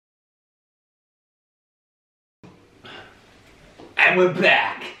And we're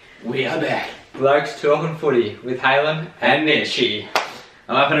back. We are back. Blokes Talking Footy with Halen and Mitchie.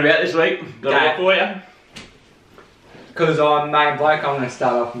 I'm up and about this week. Got a lot for you. Because I'm main bloke, I'm going to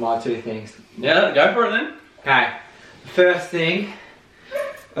start off with my two things. Yeah, go for it then. Okay. First thing,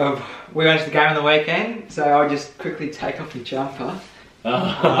 we went to the game on the weekend, so I'll just quickly take off your jumper.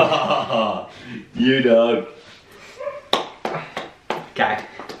 Oh, you dog. Okay.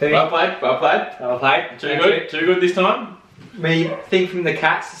 Well played, well played. Well played. Too good this time. Me thing from the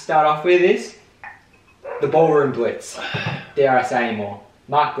Cats to start off with is the ballroom blitz. Dare I say anymore?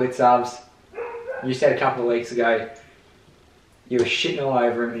 Mark Blitzarves, you said a couple of weeks ago you were shitting all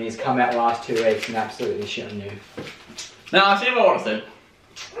over him, and he's come out the last 2 weeks and absolutely shit on you. No, I see what I said.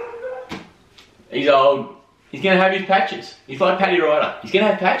 He's old. He's going to have his patches. He's like Paddy Ryder. He's going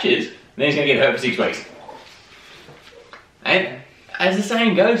to have patches, and then he's going to get hurt for 6 weeks. And as the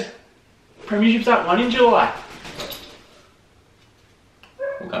saying goes, premierships aren't won in July.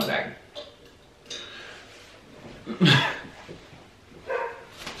 We'll come back.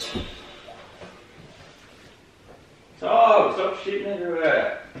 So, stop shitting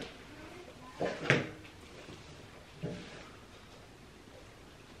everywhere.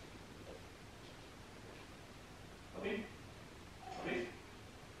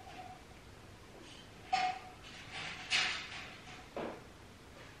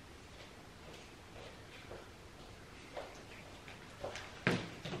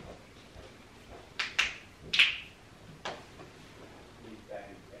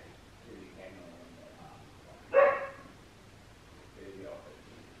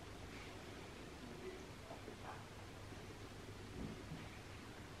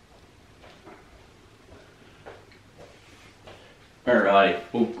 Alrighty,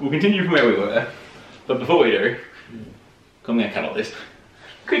 we'll continue from where we were, but before we do, I'm going to cut all this.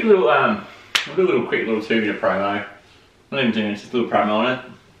 Quick little, quick little 2-minute promo. Not even 2 minutes, just a little promo on it.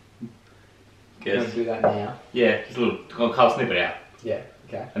 You want to do that now? Yeah, just a little, I'll snip it out. Yeah,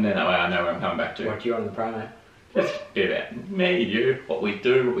 okay. And then that way I know where I'm coming back to. What do you want in the promo? Just a bit about me, you, what we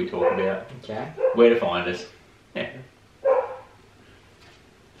do, what we talk about. Okay. Where to find us. Yeah.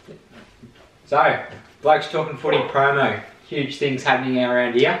 So, Blokes Talking Footy promo. Huge things happening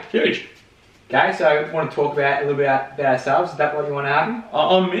around here. Huge. Okay, so want to talk about a little bit about ourselves. Is that what you want to happen?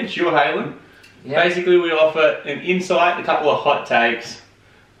 I'm Mitch, you're Halen. Yeah. Basically, we offer an insight, a couple of hot takes.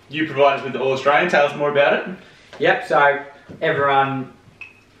 You provide us with the All-Australian. Tell us more about it. Yep, so everyone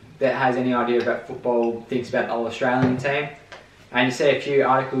that has any idea about football thinks about the All-Australian team. And you see a few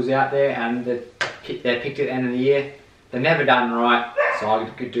articles out there and they're picked at the end of the year. They're never done right, so I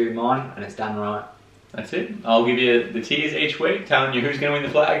could do mine and it's done right. That's it. I'll give you the tiers each week, telling you who's going to win the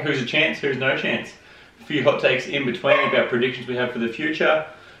flag, who's a chance, who's no chance. A few hot takes in between about predictions we have for the future.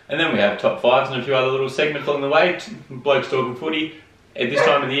 And then we have top fives and a few other little segments along the way. Blokes Talking Footy. At this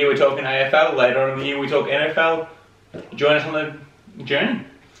time of the year we're talking AFL. Later on in the year we talk NFL. Join us on the journey.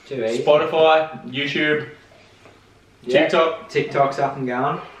 Too easy. Spotify, YouTube, TikTok. TikTok's up and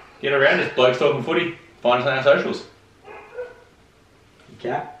going. Get around us. Blokes Talking Footy. Find us on our socials.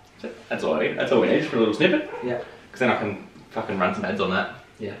 Okay. That's all I need. That's all we need for a little snippet. Yeah. Because then I can fucking run some ads on that.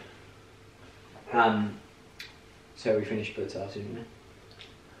 Yeah. So we finished Blitzarves, didn't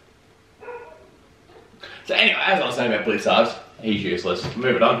we? So anyway, as I was saying about Blitzarves, he's useless.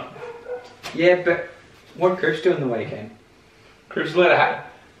 Move it on. Yeah, but what Cripps do on the weekend? Cripps is allowed to have.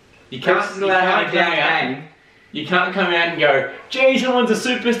 You can't come out. You can't come out and go, gee, someone's a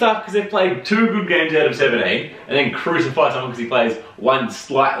superstar because they've played 2 good games out of 17, and then crucify someone because he plays 1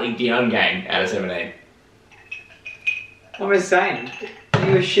 slightly down game out of 17. I'm just saying,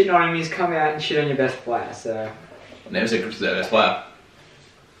 you were shitting on him, he's come out and shit on your best player, so... I never said Cripps is their best player.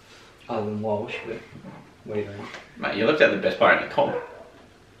 Other than Walsh, but whatever. Mate, you looked at the best player in the comp.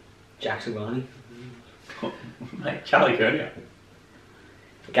 Jack Silvani. Mate, Charlie Curnier.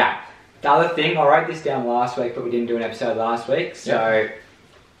 Okay. The other thing, I wrote this down last week, but we didn't do an episode last week. So,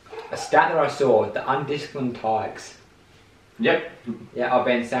 a stat that I saw, the undisciplined Tigers. Yep. Yeah, I've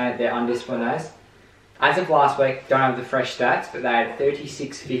been saying they're undisciplined as of last week, don't have the fresh stats, but they had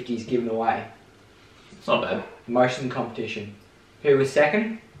 36 50s given away. It's not bad. Most in the competition. Who was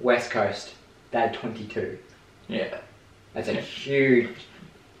second? West Coast. They had 22. Yeah. That's a huge...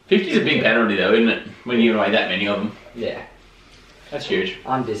 50's a big penalty though, isn't it? When you give away that many of them. Yeah. That's huge.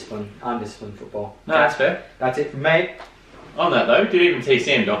 Undisciplined football. No, that's fair. That's it from me. On that though, did even see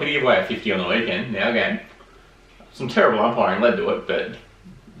Sam Doherty give away a 50 on the weekend, now game. Some terrible umpiring led to it, but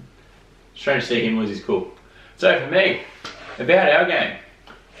strange to see him lose his cool. So for me, about our game,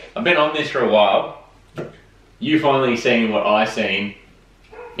 I've been on this for a while. You finally seen what I seen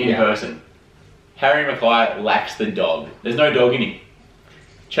in person. Harry Mackay lacks the dog. There's no dog in him.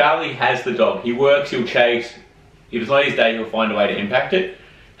 Charlie has the dog. He works, he'll chase. If it's not his day, he'll find a way to impact it.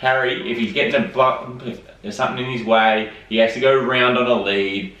 Harry, if he's getting a bump, if there's something in his way, he has to go round on a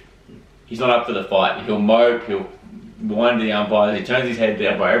lead, he's not up for the fight. He'll mope, he'll whine to the umpires, he turns his head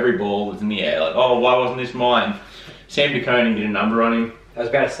down by every ball that's in the air, like, oh, why wasn't this mine? Sam DeConing did a number on him. I was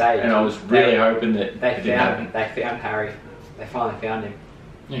about to say, and I was really hoping that they it didn't happen. They found Harry. They finally found him.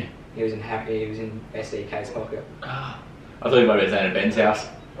 Yeah. He was in SDK's pocket. I thought he might have been staying at Ben's house.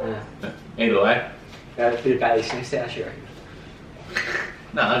 Yeah. Either way. A bit of Bailey Smith's house, you reckon?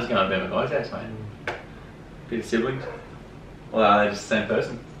 No, I was going to Ben McKay's house, mate. Bit of siblings. Well, they're just the same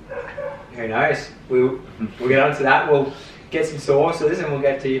person. Who knows? We'll get on to that. We'll get some sources and we'll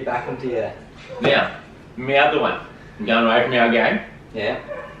get to you back onto you. Now, my other one. I'm going away from our game. Yeah.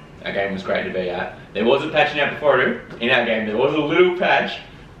 Our game was great to be at. There was a patch in our before in our game. There was a little patch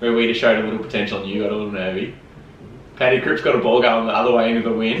where we just showed a little potential and you got a little nervy. Paddy Cripps got a ball going the other way into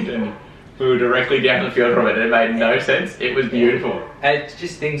the wind and we were directly down the field from it. It made no sense. It was beautiful. And it's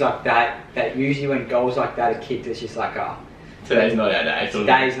just things like that usually when goals like that are kicked, it's just like, oh, today's not our day.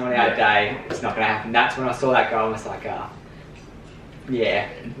 Today's not our day. It's not going to happen. That's when I saw that goal and I was like, yeah.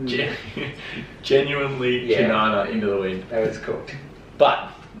 Genuinely banana into the wind. That was cooked.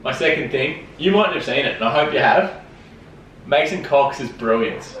 But my second thing, you mightn't have seen it, and I hope you have. Mason Cox's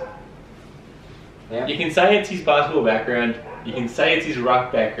brilliance. Yep. You can say it's his basketball background. You can say it's his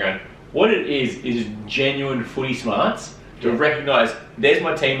ruck background. What it is genuine footy smarts to recognise, there's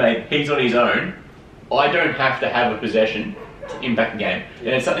my teammate, he's on his own. I don't have to have a possession to impact the game. And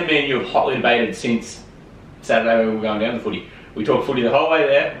it's something me and you have hotly debated since Saturday when we were going down the footy. We talked footy the whole way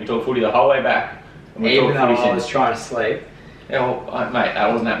there, we talked footy the whole way back. And we even though footy I was trying to sleep. Yeah, well, mate, that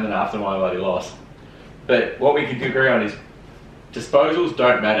wasn't happening after my bloody loss. But what we can agree on is disposals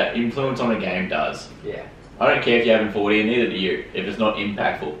don't matter, influence on a game does. Yeah. I don't care if you're having 40, and neither do you, if it's not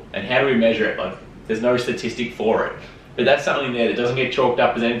impactful. And how do we measure it? Like, there's no statistic for it. But that's something there that doesn't get chalked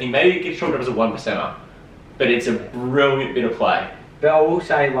up as anything. Maybe it gets chalked up as a 1%er. But it's a brilliant bit of play. But I will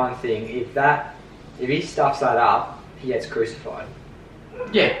say one thing, if he stuffs that up, he gets crucified.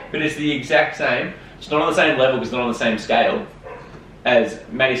 Yeah, but it's the exact same. It's not on the same level because it's not on the same scale as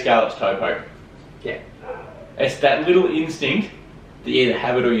Matty Scarlett's toe poke. Yeah. It's that little instinct that you either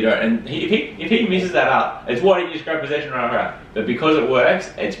have it or you don't. And if he misses that up, it's why you just grab possession right around. But because it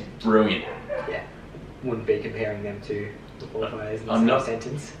works, it's brilliant. Yeah. Wouldn't be comparing them to football players in the same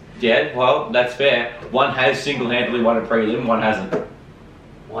sentence. Yeah, well, that's fair. One has single-handedly won a prelim, one hasn't.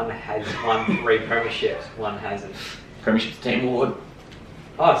 One has won 3 premierships, one hasn't. Premiership's a team award.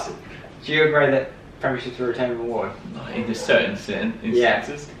 Oh, so do you agree that premierships are a team award? In certain instances.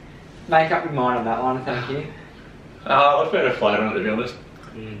 Yeah. Make up your mind on that one, thank you. I'd prefer to float on it, to be honest.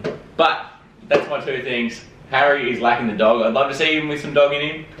 But that's my 2 things. Harry is lacking the dog. I'd love to see him with some dog in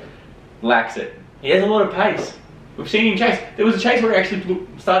him. Lacks it. He has a lot of pace. We've seen him chase. There was a chase where he actually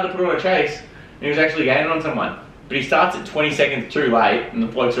started to put on a chase and he was actually gaining on someone. But he starts at 20 seconds too late and the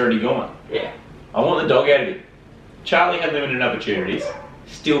bloke's already gone. Yeah. I want the dog out of it. Charlie had limited opportunities.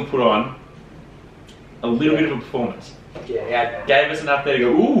 Still put on a little bit of a performance. Yeah, gave us enough there to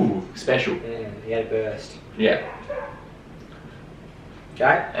go, ooh, special. Yeah, he had a burst. Yeah.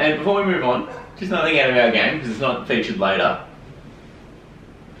 Okay. And before we move on, just another thing out of our game, because it's not featured later.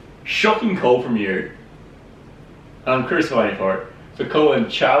 Shocking call from you, and I'm crucifying you for it, for calling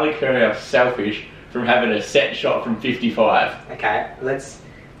Charlie Curnow selfish from having a set shot from 55. Okay,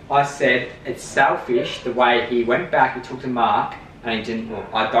 I said it's selfish the way he went back, he took the mark, and he didn't look.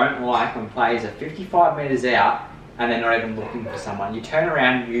 I don't like when players are 55 metres out and they're not even looking for someone. You turn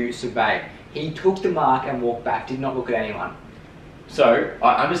around and you survey. He took the mark and walked back, did not look at anyone. So,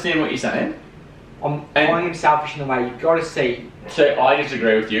 I understand what you're saying. I'm calling him selfish in the way you've got to see. So, I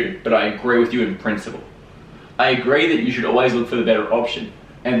disagree with you, but I agree with you in principle. I agree that you should always look for the better option.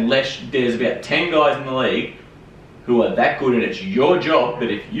 Unless there's about 10 guys in the league who are that good and it's your job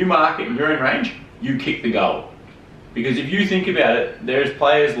that if you mark it and you're in range, you kick the goal. Because if you think about it, there's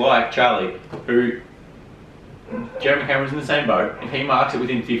players like Charlie who, Jeremy Cameron's in the same boat. If he marks it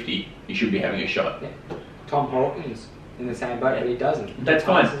within 50, he should be having a shot. Yeah. Tom Hawkins in the same boat, but he doesn't. That's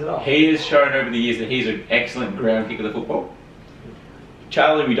fine. He has shown over the years that he's an excellent ground kicker of the football.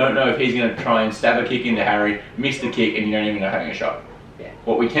 Charlie, we don't know if he's going to try and stab a kick into Harry, miss the kick, and you don't even know having a shot. Yeah.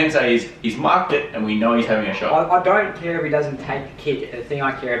 What we can say is he's marked it, and we know he's having a shot. I don't care if he doesn't take the kick. The thing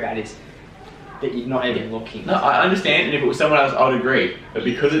I care about is that you're not even looking. No, I understand, and if it was someone else, I'd agree. But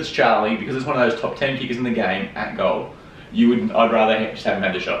because it's Charlie, because it's one of those top 10 kickers in the game at goal, I'd rather just have him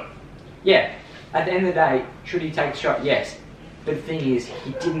have the shot. Yeah. At the end of the day, should he take the shot? Yes. But the thing is,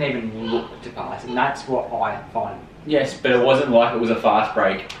 he didn't even look to pass, and that's what I find. Yes, but it wasn't like it was a fast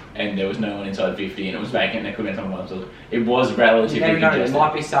break and there was no one inside 50 and it was vacant and there could be someone else. It was relatively You never know, there congested.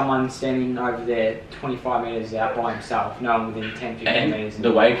 might be someone standing over there 25 metres out by himself, no one within 10, 15 And metres.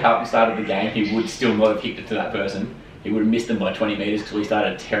 the way Carlton started the game, he would still not have kicked it to that person. He would have missed them by 20 metres because we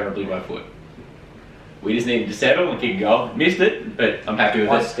started terribly by foot. We just needed to settle and kick a goal. Missed it, but I'm happy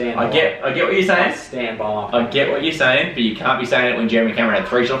with it. I get what you're saying. Stand by my I get what you're saying, but you can't be saying it when Jeremy Cameron had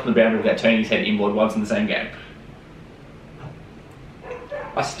 3 shots from the boundary without turning his head inboard once in the same game.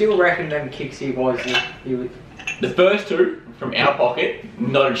 I still reckon them kicks he would. The first 2 from our pocket,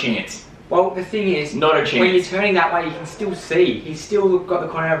 not a chance. Well, the thing is, Not a chance. when you're turning that way, you can still see. He's still got the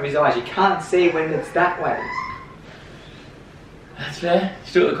corner of his eyes. You can't see when it's that way. That's fair.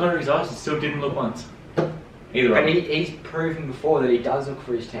 Still at the corner of his eyes, and still didn't look once. Either And way. he's proven before that he does look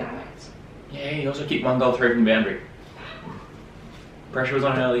for his teammates. Yeah, he also kicked 1 goal 3 from the boundary. Pressure was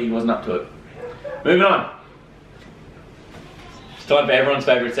on early, he wasn't up to it. Moving on. It's time for everyone's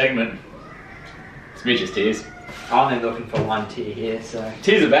favourite segment. It's Mitch's Tears. I'm only looking for one tier here, so...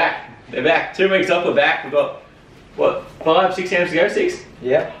 Tears are back. They're back. 2 weeks off, we're back. We've got, what, 5, 6 games to go? 6?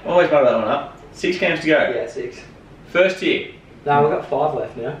 Yeah. Always made that one up. 6 games to go. Yeah, 6. First tier. No, we've got 5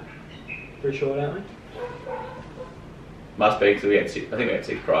 left now. Pretty sure, don't we? Must be, because we had 6. I think we had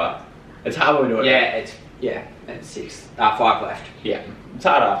 6 prior. It's hard when we do it. It's 6. 5 left. Yeah. It's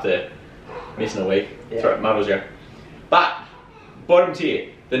hard after missing a week. Yeah. Throw it, muddles you. But, bottom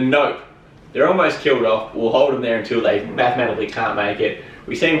tier, the Nope. They're almost killed off. We'll hold them there until they mathematically can't make it.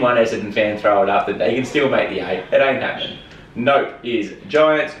 We've seen one Essendon fan throw it up that they can still make the 8. It ain't happening. Nope is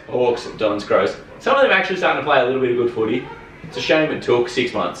Giants, Hawks, Dons, Crows. Some of them actually starting to play a little bit of good footy. It's a shame it took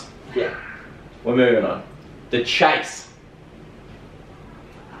 6 months. Yeah. We're moving on. The chase.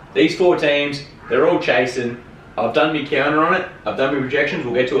 These 4 teams, they're all chasing. I've done my counter on it. I've done my projections.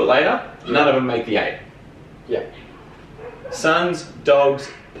 We'll get to it later. None of them make the 8. Yeah. Suns,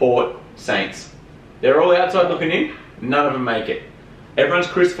 Dogs, Port, Saints. They're all outside looking in. None of them make it. Everyone's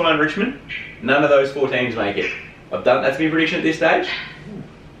crucifying Richmond. None of those 4 teams make it. That's my prediction at this stage.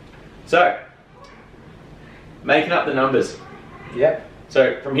 So, making up the numbers. Yep.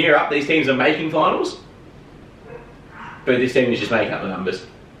 So from here up, these teams are making finals, but this team is just making up the numbers.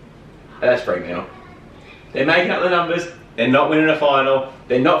 And that's Fremantle. They're making up the numbers. They're not winning a final.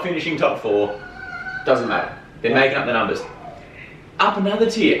 They're not finishing top 4. Doesn't matter. They're making up the numbers. Up another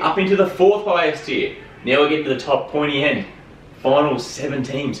tier, up into the 4th highest tier. Now we're getting to the top pointy end. Finals, 7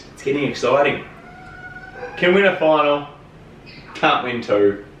 teams. It's getting exciting. Can win a final. Can't win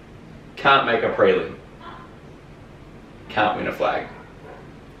 2. Can't make a prelim. Can't win a flag.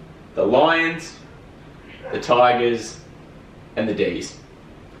 The Lions, the Tigers, and the D's.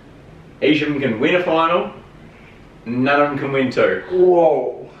 Each of them can win a final. None of them can win 2.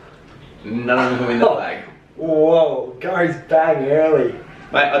 Whoa. None of them can win the flag. Whoa. Goes bang early.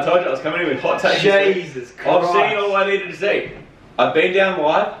 Mate, I told you I was coming in with hot takes. this week. Jesus Christ. I've seen all I needed to see. I've been down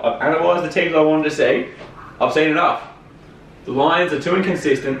live. I've analysed the teams I wanted to see. I've seen enough. The Lions are too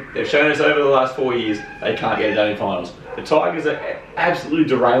inconsistent. They've shown us over the last 4 years they can't get it done in finals. The Tigers are absolutely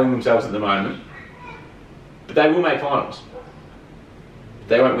derailing themselves at the moment. But they will make finals.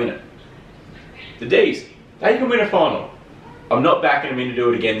 They won't win it. The D's, they can win a final. I'm not backing them in to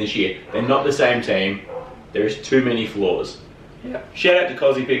do it again this year. They're not the same team. There's too many flaws. Yeah. Shout out to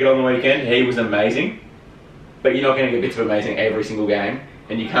Cozzy Pickett on the weekend. He was amazing. But you're not going to get bits of amazing every single game.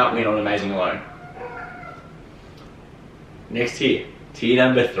 And you can't win on amazing alone. Next tier. Tier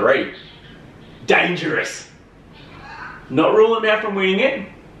number 3. Dangerous. Not ruling them out from winning it.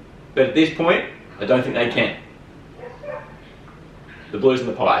 But at this point, I don't think they can. The Blues and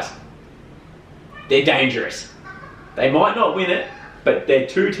the Pies. They're dangerous. They might not win it, but they're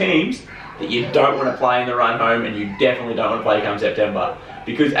 2 teams that you don't want to play in the run home, and you definitely don't want to play come September.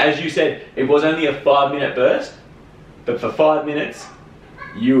 Because as you said, it was only a 5-minute burst, but for 5 minutes,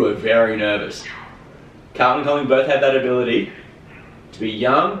 you were very nervous. Carlton and Collingwood both had that ability to be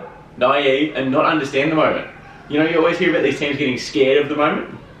young, naive, and not understand the moment. You know, you always hear about these teams getting scared of the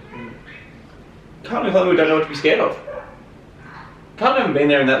moment. Carlton and Collingwood don't know what to be scared of. Carlton haven't been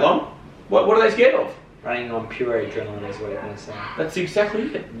there in that long. What are they scared of? Running on pure adrenaline is weakness. So. That's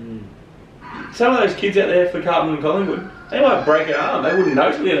exactly it. Some of those kids out there for Carlton and Collingwood, they might break an arm. They wouldn't know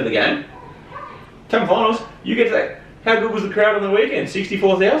till the end of the game. Come finals, you get that. How good was the crowd on the weekend?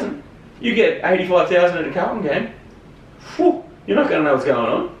 64,000. You get 85,000 at a Carlton game. Whew, you're not going to know what's going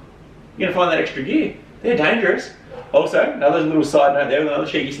on. You're going to find that extra gear. They're dangerous. Also, another little side note there with another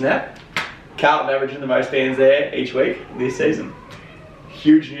cheeky snap. Carlton averaging the most fans there each week this season.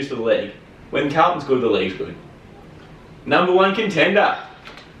 Huge news for the league. When Carlton's good, the league's good. Number 1 contender.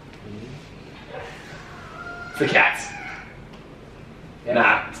 It's the Cats. Yeah.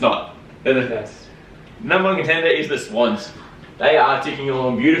 Nah, it's not. Yes. Number 1 contender is the Swans. They are ticking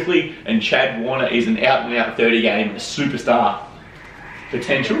along beautifully, and Chad Warner is an out-and-out 30-game superstar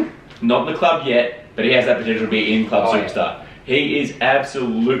potential. Not in the club yet, but he has that potential to be in-club superstar. Yeah. He is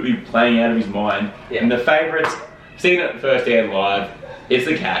absolutely playing out of his mind. Yeah. And the favourites, seen it firsthand live, it's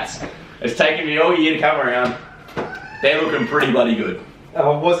the Cats. It's taken me all year to come around. They're looking pretty bloody good.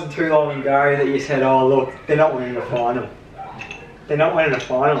 Oh, it wasn't too long ago that you said, oh look, they're not winning the final. They're not winning the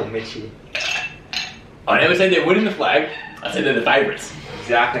final, Mitchie. I never said they're winning the flag. I said they're the favourites.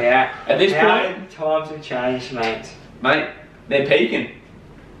 Exactly. Yeah. At this point, times have changed, mate. Mate, they're peaking.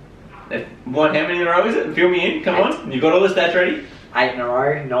 They've won how many in a row is it? Fill me in, come on. You've got all the stats ready? 8 in a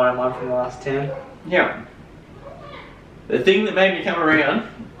row, 9-1 from the last 10. Yeah. The thing that made me come around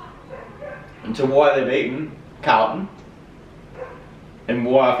to why they're beaten Carlton and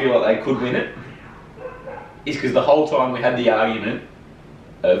why I feel like they could win it is because the whole time we had the argument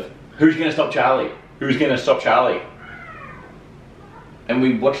of who's going to stop Charlie? Who's going to stop Charlie? And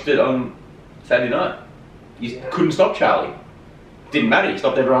we watched it on Saturday night. You couldn't stop Charlie. Didn't matter, you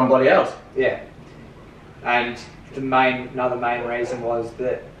stopped everyone bloody else. Yeah. And another main reason was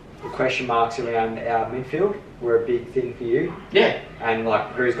that the question marks around our midfield were a big thing for you. Yeah. And like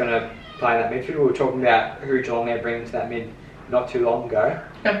who's going to play in that midfield. We were talking about who Geelong are bringing to that mid not too long ago.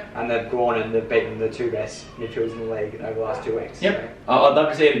 Yeah. And they've gone and they've beaten the 2 best midfielders in the league over the last 2 weeks. Yep. So. I'd love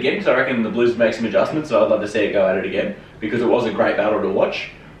to see it again because I reckon the Blues make some adjustments, so I'd love to see it go at it again because it was a great battle to watch.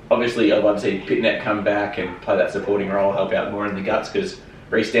 Obviously, I'd love to see Pitnet come back and play that supporting role, help out more in the guts because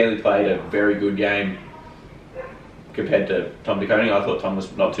Reece Stanley played a very good game compared to Tom DeConing. I thought Tom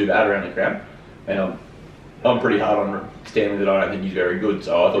was not too bad around the crowd. And I'm pretty hard on Stanley that I don't think he's very good,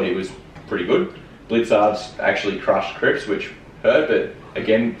 so I thought he was pretty good. Blitzards actually crushed Cripps, which hurt, but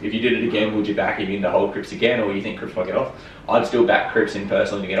again, if you did it again, would you back him in to hold Cripps again, or you think Cripps might get off? I'd still back Cripps in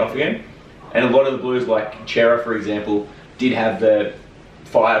personally to get off again. And a lot of the Blues, like Chera, for example, did have the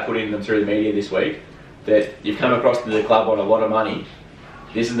fire put in them through the media this week that you've come across to the club on a lot of money.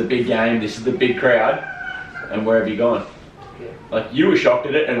 This is the big game, this is the big crowd, and where have you gone? Yeah. Like, you were shocked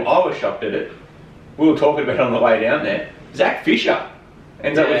at it, and I was shocked at it. We were talking about it on the way down there. Zach Fisher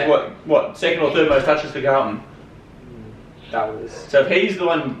ends up with what, second or third most touches for Carlton. That was... So if he's the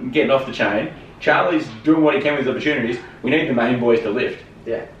one getting off the chain, Charlie's doing what he can with his opportunities, we need the main boys to lift.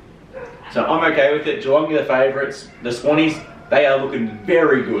 Yeah. So I'm okay with it. Geelong are the favourites. The Swannies, they are looking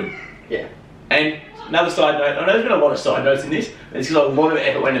very good. Yeah. And another side note, I know there's been a lot of side notes in this, it's because a lot of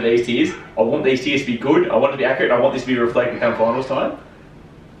effort went into these tiers. I want these tiers to be good, I want it to be accurate, I want this to be reflected come finals time.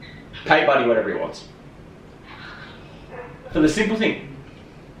 Pay Buddy whatever he wants. For the simple thing,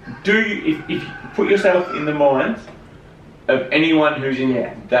 if you put yourself in the minds of anyone who's in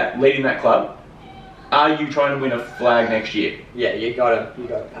leading that club, are you trying to win a flag next year? Yeah, you gotta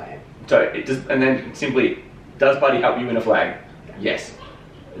pay him. So it does, and then simply, does Buddy help you win a flag? Yes.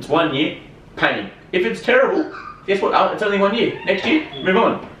 It's 1 year, pay him. If it's terrible, guess what? It's only 1 year. Next year, move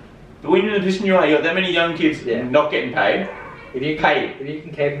on. But when you're in the position you are, you got that many young kids not getting paid. If you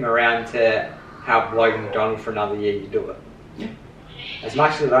can keep him around to help Logan McDonald for another year, you do it. Yeah. As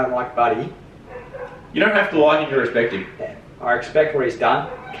much as I don't like Buddy, you don't have to like him to respect him. Yeah. I respect what he's done.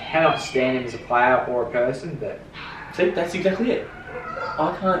 Cannot stand him as a player or a person, but see, that's exactly it.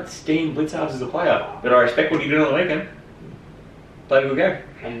 I can't stand Blitzards as a player, but I respect what he did on the weekend. Played a good game.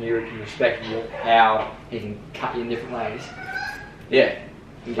 And you can respect how he can cut you in different ways. Yeah.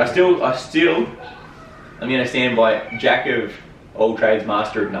 I still I'm going to stand by Jack of all trades,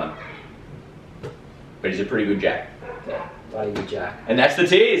 master of none. But he's a pretty good Jack. Yeah, bloody good Jack. And that's the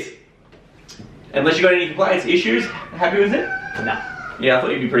tiers. Unless you got any complaints, issues, happy with it? No. Yeah, I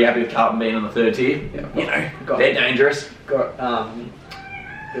thought you'd be pretty happy with Carlton being on the 3rd tier. Yeah, they're dangerous.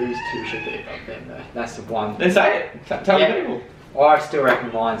 These two should be above them though. That's the one. Then say it. Tell the people. I still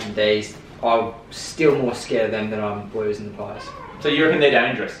reckon Lions and D's. I'm still more scared of them than I'm Blues and the Pies. So you reckon they're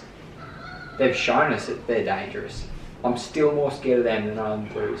dangerous? They've shown us that they're dangerous. I'm still more scared of them than I'm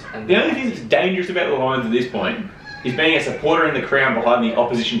Blues. And the only thing that's dangerous about the Lions at this point is being a supporter in the crown behind the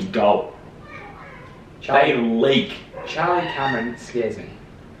opposition's goal. They leak. Charlie Cameron scares me.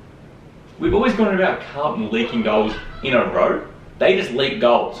 We've always gone about Carlton leaking goals in a row. They just leak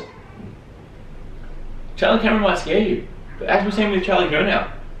goals. Charlie Cameron might scare you, but as we've seen with Charlie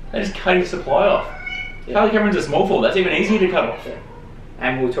Curnow, they just cut his supply off. Yeah. Charlie Cameron's a small forward, that's even easier to cut off. Yeah.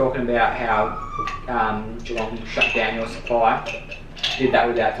 And we were talking about how Geelong shut down your supply. Did that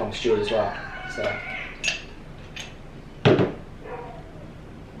without Tom Stewart as well. So.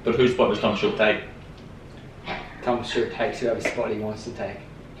 But whose spot does Tom Stewart take? Tom Stewart takes whoever spot he wants to take.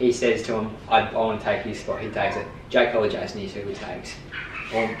 He says to him, I want to take his spot, he takes it. Jake Collier-Jason is who he takes.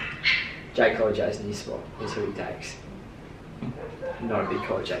 Or Jake Collier-Jason his spot is who he takes. Not a big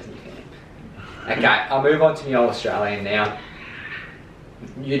Collier-Jason fan. Okay, I'll move on to the All-Australian now.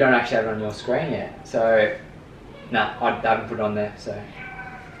 You don't actually have it on your screen yet, so no, I haven't put it on there, so.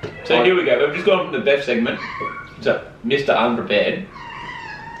 So here we go, we've just gone from the best segment to Mr. Unprepared.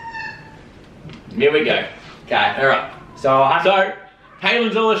 Here we go. Okay. Alright. So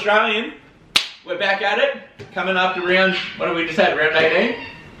Halen's All-Australian. We're back at it. Coming up to round, what have we just had, round 18?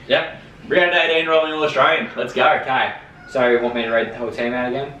 Yep. Round 18 rolling All-Australian. Let's go. Okay. So you want me to read the whole team out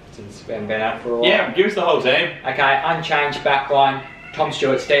again? Since we haven't been out for a while? Yeah, give us the whole team. Okay, unchanged backline. Tom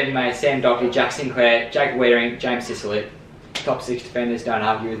Stewart, Stephen May, Sam Doherty, Jack Sinclair, Jacob Wiedering, James Sicily. Top 6 defenders, don't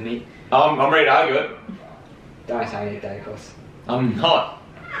argue with me. I'm ready to argue it. Don't say anything, Dacos. I'm not.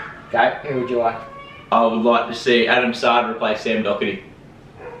 Okay, who would you like? I would like to see Adam Sard replace Sam Doherty.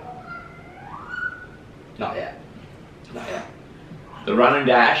 Not yet. Not yet. The run and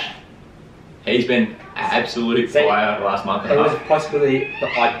dash, he's been absolute fire the last month and There a was a half. possibility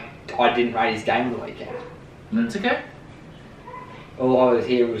that I didn't rate his game on the weekend. That's okay. All I was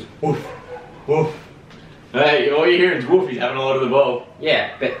hearing was woof, woof. Hey, all you hear is woof, he's having a lot of the ball.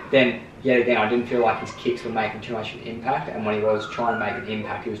 Yeah, but then, yet again, I didn't feel like his kicks were making too much of an impact, and when he was trying to make an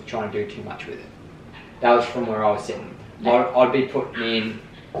impact, he was trying to do too much with it. That was from where I was sitting. Yeah. I'd be putting in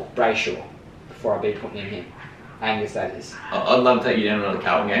Brayshaw before I'd be putting in him. Angus, that is. I'd love to take you down to another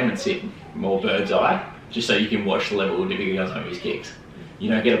Carlton game and sit more bird's eye, just so you can watch the level of difficulty on some of his kicks. You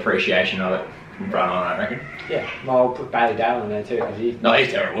don't get appreciation of it from front on, I reckon. Yeah, well, I'll put Bailey Dale in there too, because he No,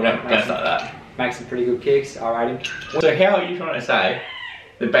 he's terrible. Don't start that. makes some pretty good kicks. I rate him. So how are you trying to say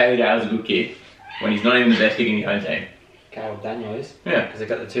that Bailey Dale's a good kick when he's not even the best kick in his own team? Caleb Daniel is. Yeah. Because they've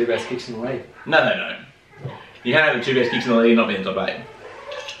got the 2 best kicks in the league. No, they don't. You can't have the 2 best kicks in the league and not be in the top 8.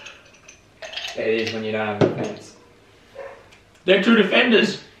 It is when you don't have a defence. They're 2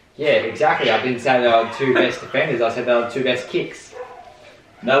 defenders. Yeah, exactly. I didn't say they were the 2 best defenders. I said they were the 2 best kicks.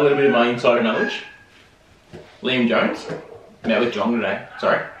 Know a little bit of my insider knowledge. Liam Jones met with John today.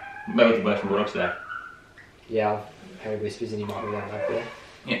 Sorry, met with the boys from Blokes today. Yeah, I've heard whispers and he might be going back there.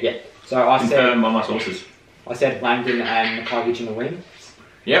 Yeah. So I Confirmed by my sources. said Langdon and McCluggage in the wing.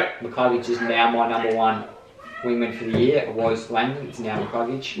 Yep. McCluggage is now my number 1 wingman for the year. It was Langdon, it's now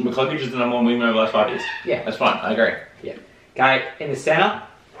McCluggage. McCluggage is the number 1 wingman over the last 5 years. Yeah. That's fine, I agree. Yeah. Okay, in the centre,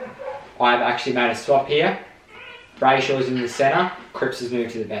 I've actually made a swap here. Brayshaw's in the centre, Cripps has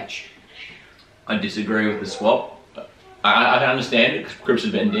moved to the bench. I disagree with the swap. I can understand it because Cripps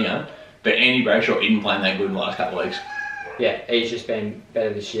has been down, but Andy Brayshaw isn't playing that good in the last couple of weeks. Yeah, he's just been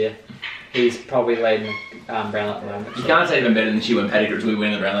better this year. He's probably leading Brownlow at the moment. You can't say even better than this year when Paddy Cripps will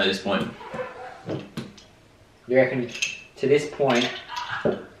win the Brownlow at this point. You reckon to this point?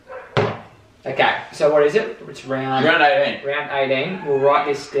 Okay, so what is it? It's round 18. Round 18. We'll write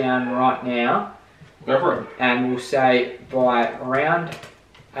this down right now, Go for it. and we'll say by round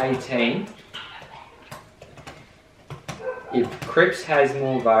 18, if Cripps has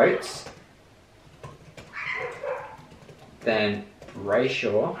more votes than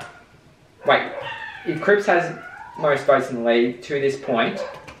Brayshaw. Wait, if Cripps has most votes in the league to this point,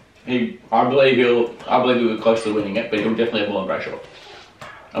 I believe he'll be close to winning it, but he'll definitely have more than Brayshaw.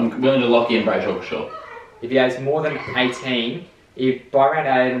 I'm willing to lock in Brayshaw for sure. if he has more than 18, if by round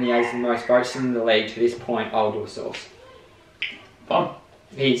 18 he has the most votes in the league to this point, I'll do a source. Fine.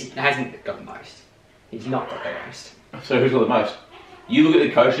 He hasn't got the most. He's not got the most. So who's got the most? You look at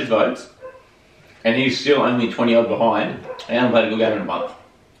the coach's votes, and he's still only 20 odd behind, and hasn't played a good game in a month.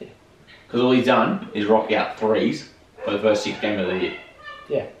 Yeah. Because all he's done is rock out 3s for the first 6 games of the year.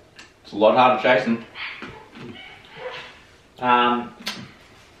 Yeah. It's a lot harder chasing.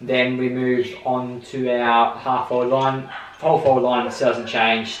 Then we move on to our half forward line. Whole forward line still hasn't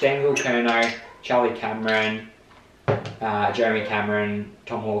changed. Stengel, Curnow, Charlie Cameron, Jeremy Cameron,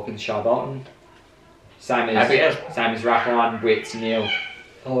 Tom Hawkins, Shai Bolton. Same as ruck line, Witts, Neil,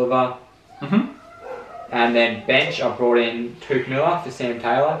 Oliver. And then bench, I brought in Took Miller for Sam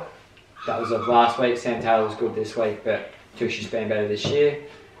Taylor. That was of last week. Sam Taylor was good this week, but Took's just been better this year.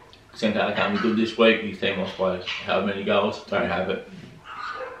 Sam Taylor can't be good this week. His team lost by however many goals. Don't have it.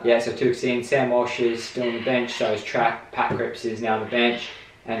 Yeah, so Took's in. Sam Walsh is still on the bench, so is Track. Pat Cripps is now on the bench.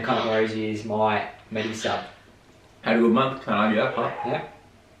 And Connor Rosie is my medi sub. Had a good month. Can't argue that part. Yeah.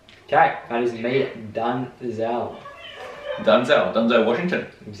 Okay, that is me done, Zell. Dunzo, Washington.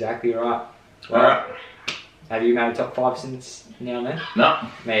 Exactly right. Alright. Have you made a top 5 since now and then? No.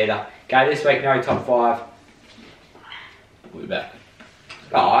 Me either. Okay, this week no top 5. We'll be back.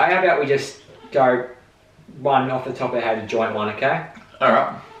 Oh, how about we just go one off the top of the head, a joint one, okay?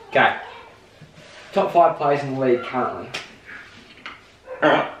 Alright. Okay. Top 5 players in the league currently.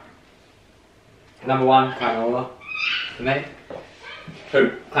 Alright. Number 1, Clayton Oliver. For me,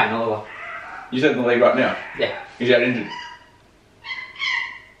 Who? Clayton Oliver. You said in the league right now? Yeah. He's out injured.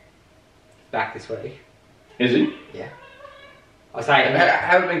 Back this week. Is he? Yeah. I say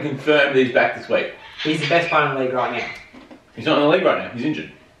Haven't been confirmed that he's back this week. he's the best player in the league right now. He's not in the league right now. He's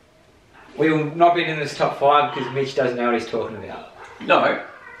injured. We will not be in this top 5 because Mitch doesn't know what he's talking about. No,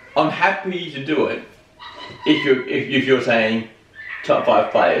 I'm happy to do it. If you're saying top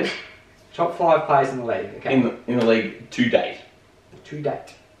 5 players Top 5 players in the league, okay? in the league to date, To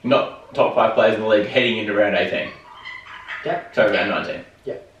date. not top 5 players in the league heading into round 18. Yep. So round 19.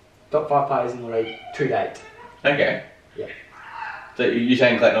 Top 5 players in the league to date. Okay. Yeah. So you're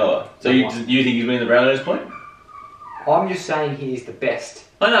saying Clayton Oliver. So you think he's winning the Brownlows point? I'm just saying he's the best.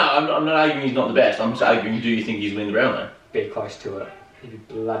 Oh no, I'm not arguing he's not the best. I'm just arguing, do you think he's winning the Brownlow? Be close to it. He'd be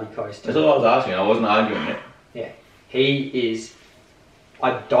bloody close to That's it. all I was asking. I wasn't arguing it. Yeah. He is...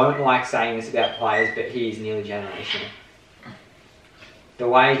 I don't like saying this about players, but he is nearly generational. The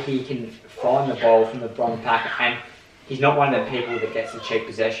way he can find the ball from the bottom pack, and he's not one of the people that gets the cheap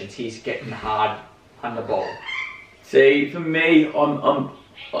possessions. He's getting hard under ball. See, for me, I'm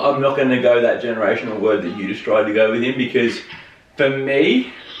not going to go that generational word that you just tried to go with him, because for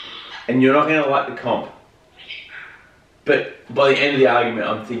me, and you're not going to like the comp, but by the end of the argument,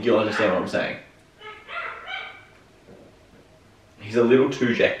 I think you'll understand what I'm saying. He's a little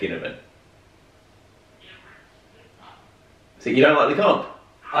too Jack Ginnivan. So you don't like the comp?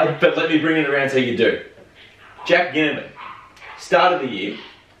 But let me bring it around so you do. Jack Ginnivan, start of the year,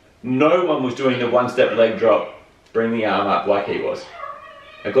 no one was doing the one-step leg drop, bring the arm up like he was.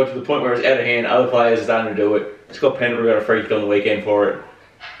 It got to the point where it's out of hand, other players are starting to do it. Scott Pendlebury got a free kick on the weekend for it.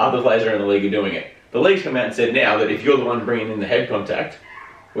 Other players are in the league are doing it. The league's come out and said now that if you're the one bringing in the head contact,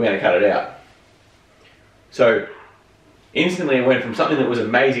 we're going to cut it out. So, instantly it went from something that was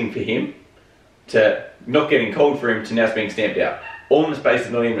amazing for him to not getting called for him to now it's being stamped out. All in the space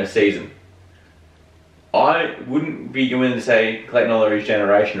of not even a season. I wouldn't be going to say Clayton Oliver is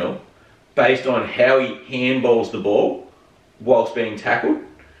generational based on how he handballs the ball whilst being tackled,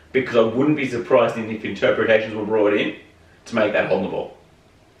 because I wouldn't be surprised if interpretations were brought in to make that hold the ball.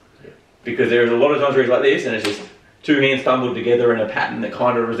 Because there's a lot of times where he's like this and it's just two hands stumbled together in a pattern that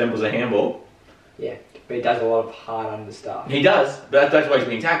kind of resembles a handball. Yeah, but he does a lot of hard under stuff. He does, but that's why he's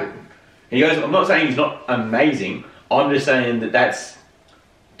being tackled. He goes, I'm not saying he's not amazing, I'm just saying that that's,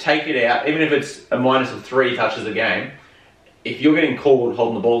 take it out, even if it's a minus of 3 touches a game, if you're getting called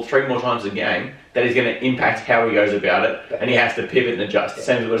holding the ball 3 more times a game, that is going to impact how he goes about it, and he has to pivot and adjust. Yeah.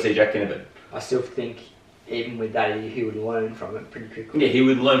 Same as we've got to see Jack Ginnivan. I still think, even with that, he would learn from it pretty quickly. Yeah, he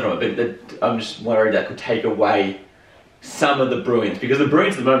would learn from it, but I'm just worried that could take away some of the brilliance, because the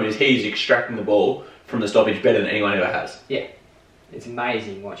brilliance at the moment is he's extracting the ball from the stoppage better than anyone ever has. Yeah, it's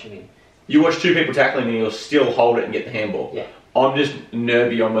amazing watching him. You watch 2 people tackling and he'll still hold it and get the handball. Yeah. I'm just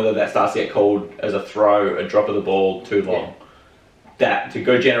nervy on whether that starts to get called as a throw, a drop of the ball too long. Yeah. That, to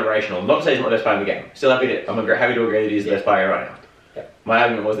go generational, not to say he's not the best player in the game. Still happy to agree that he's the best player right now. Yeah. My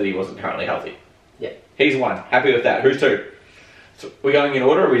argument was that he wasn't currently healthy. Yeah. He's 1. Happy with that. Who's 2? So we're going in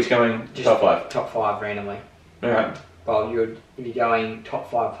order, or are we just going top 5? Top 5 randomly. Alright. Well, if you're going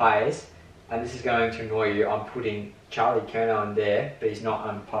top 5 players, and this is going to annoy you, I'm putting Charlie Curnow in there, but he's not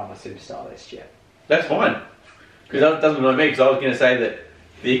on part of my superstar list yet. That's fine. Because that doesn't annoy me, because I was going to say that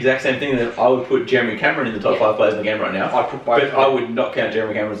the exact same thing, that I would put Jeremy Cameron in the top 5 players in the game right now. I'd put both, but I would not count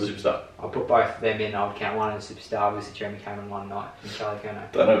Jeremy Cameron as a superstar. I'll put both of them in. I would count one as a superstar, obviously Jeremy Cameron one night, and Charlie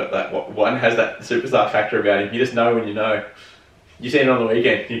Curnow. Don't know about that. One has that superstar factor about him. You just know when you know. You seen it on the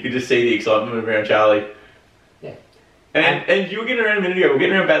weekend. You could just see the excitement around Charlie. Yeah. And you were getting around a minute ago. We're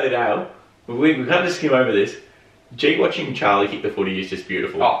getting around Bailey Dale. We can't just skim over this. Gee, watching Charlie kick the footy is just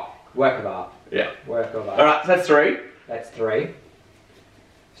beautiful. Oh, work of art. Yeah. Work of art. Alright, so that's 3. That's 3.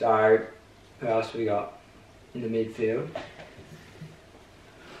 So, who else have we got in the midfield?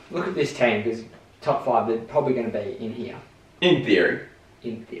 Look at this team, because top 5, they're probably going to be in here. In theory.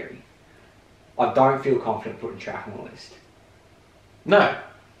 In theory. I don't feel confident putting Track on the list. No.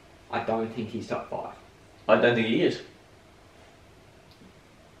 I don't think he's top 5. I don't think he is.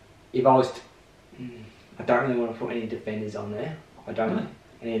 If I was... I don't really want to put any defenders on there. I don't think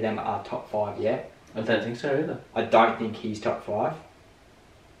any of them are top 5 yet. I don't think so either. I don't think he's top 5.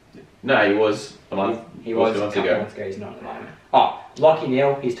 No, he was a month. He was a a month couple ago. months ago. He's not at the moment. Oh, Lockie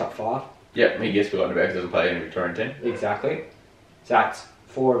Neal, he's top 5. Yep, he gets forgotten about because he doesn't play in the Victorian team. Exactly. So that's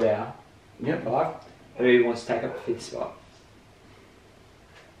 4 of our 5. Who wants to take up the 5th spot?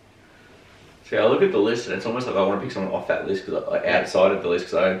 See, I look at the list and it's almost like I want to pick someone off that list because like outside of the list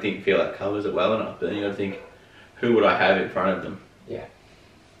because I don't feel that covers it well enough. But then you got to think, who would I have in front of them? Yeah.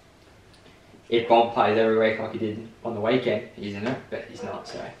 If Bob plays every week like he did on the weekend, he's in it, but he's not.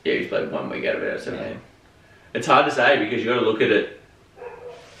 So yeah, he's played 1 week out of 17. Yeah. It's hard to say because you got to look at it.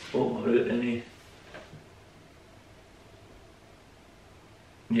 Oh, what is it in here?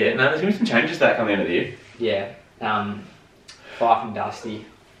 Yeah, no, there's going to be some changes to that coming out of the year. Yeah. Fife and Dusty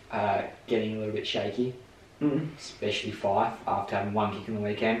getting a little bit shaky, especially Fife after having 1 kick in the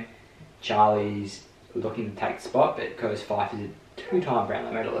weekend. Charlie's looking to take the spot, but because Fife is a 2-time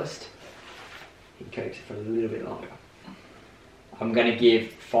Brownlow medalist, he keeps it for a little bit longer. I'm going to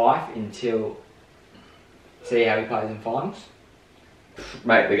give Fife until see how he plays in finals.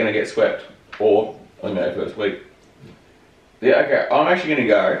 Mate, they're going to get swept or eliminated first week. Yeah, okay, I'm actually going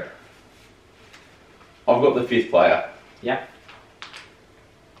to go. I've got the 5th player. Yep.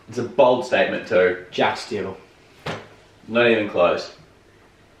 It's a bold statement too. Jack Steele. Not even close.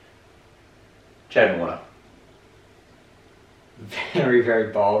 Chad Warner. Very,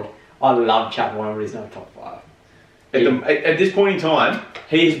 very bold. I love Chad Warner, but he's not top 5. At this point in time,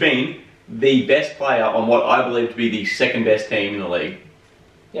 he has been the best player on what I believe to be the 2nd best team in the league.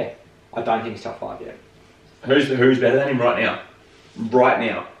 Yeah, I don't think he's top 5 yet. Who's better than him right now? Right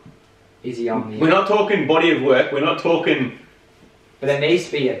now. Is he on the... We're not talking body of work, we're not talking... But there needs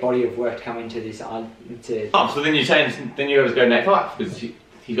to be a body of work to come into this... Oh, so then you're saying, then you got to go Nate Fife, because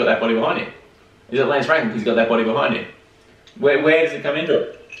he's got that body behind him. Is it Lance Franklin, because he's got that body behind him? Where does it come into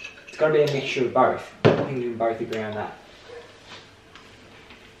it? It's got to be a mixture of both. I think we can both agree on that.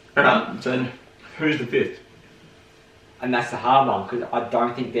 Alright, so then who's the 5th? And that's the hard one, because I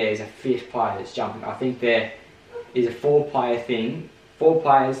don't think there's a 5th player that's jumping. I think there is a 4-player thing. 4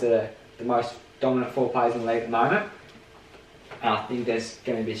 players that are the most dominant 4 players in the league at the moment. And I think there's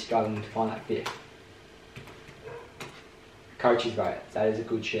going to be struggling to find that 5th. Coaches vote. That is a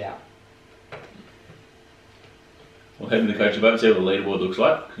good shout. Well, having the coaches vote, see what the leaderboard looks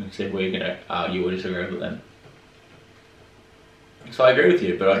like, and see where you're going to argue or disagree with them. So I agree with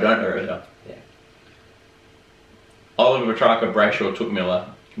you, but I don't agree with you. Yeah. Oliver Petrarca, Brayshaw, Took Miller,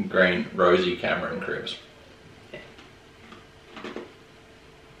 Green, Rosie, Cameron, Cribs. Yeah.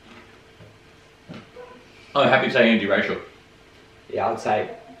 I'm happy to say Andy Brayshaw. Yeah, I would say...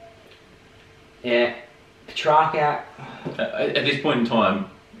 Yeah. Petrarca... At this point in time,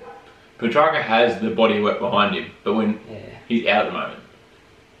 Petrarca has the body work behind him, but when he's out at the moment,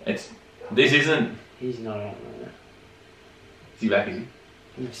 this isn't... He's not out at the moment. Is he back, is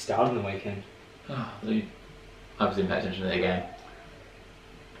he? He started on the weekend. Oh, I obviously didn't pay attention to that game.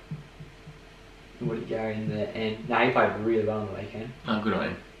 What did he go in the end? No, he played really well on the weekend. Oh, good on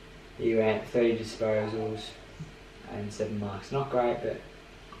him. He went 30 disposals and 7 marks. Not great, but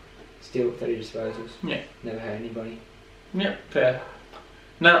still 30 disposals. Yeah. Never hurt anybody. Yep, fair.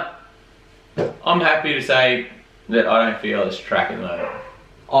 No, I'm happy to say that I don't feel this track at the moment.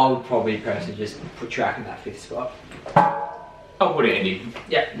 I would probably personally just put track in that 5th spot. I'll put Andy.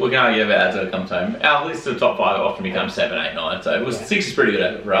 Yeah, we can argue about that as it comes home. Our list of top 5 often becomes 7, 8, 9, so 6 is pretty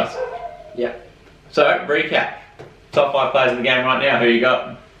good for us. Yep. So, recap. Top 5 players in the game right now, who you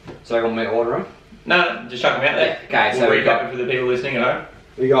got? So you want me to order them? No, just chuck them out there. Yeah. Okay, so we'll recap it for the people listening at home.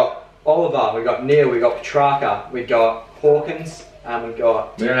 We got Oliver, we got Neil, we got Petrarca, we got Hawkins, and we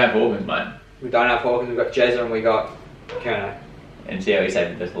got... We don't have Hawkins, mate. We don't have Hawkins, we got Jezza, and we got Kerno. And see how we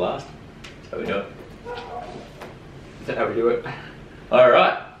saved it for last. That's how we do it. Is that how we do it?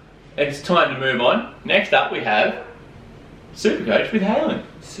 Alright, it's time to move on. Next up we have Supercoach with Halen.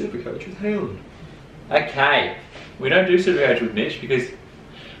 Supercoach with Halen. Okay. We don't do Supercoach with Mitch because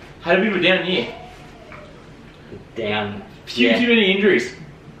had a bit of a down year. Down. Too many injuries.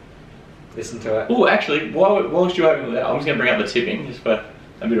 Listen to it. Oh, actually, whilst you're opening that, I'm just going to bring up the tipping just for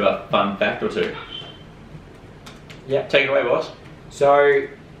a bit of a fun fact or two. Yep. Take it away, boss. So,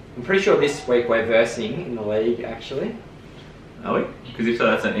 I'm pretty sure this week we're versing in the league, actually. Are we? Because if so,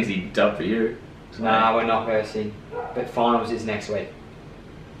 that's an easy dub for you. Nah, we're not versing. But finals is next week.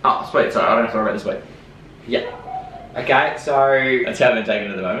 Oh, sweet. Sorry, I don't have to worry about this week. Yeah. Okay, so... That's how I've been taking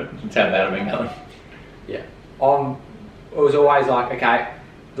it at the moment. That's how bad I've been going. Yeah. It was always like, okay,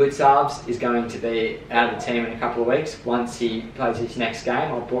 Blitzarves is going to be out of the team in a couple of weeks. Once he plays his next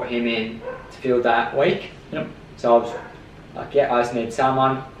game, I brought him in to field that week. Yep. So I was like, yeah, I just need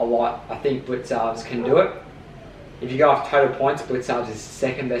someone. I think Blitzarves can do it. If you go off total points, Blitzarves is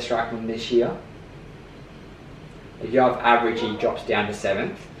second best ruckman this year. If you go off average, he drops down to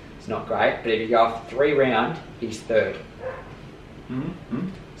 7th. It's not great. But if you go off 3 round, he's 3rd. Mm-hmm.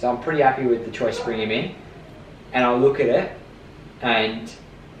 So I'm pretty happy with the choice to bring him in. And I'll look at it, and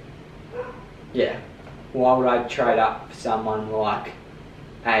Yeah. Why would I trade up for someone like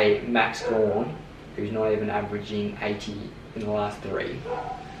a Max Gawn, who's not even averaging 80 in the last 3?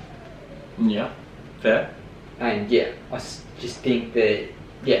 Yeah, fair. And yeah, just think that,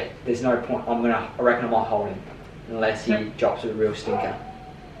 yeah, there's no point. I reckon I might hold him unless he drops a real stinker,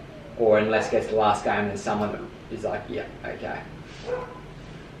 or unless it gets the last game and there's someone that is like, yeah, okay.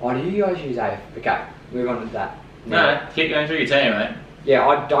 Oh, do you guys use AF? Okay, move on to that. No, keep going through your team, mate. Yeah,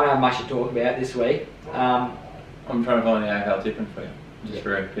 I don't have much to talk about this week. I'm trying to find the AFL tipping for you, just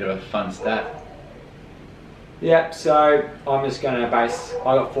for a bit of a fun stat. Yeah, so I'm just going to I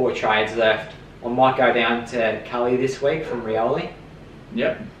got 4 trades left. I might go down to Cully this week from Rioli.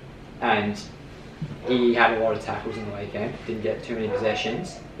 Yep. And he had a lot of tackles in the weekend. Didn't get too many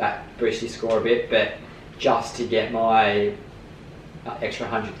possessions. That boosted his score a bit, but just to get my extra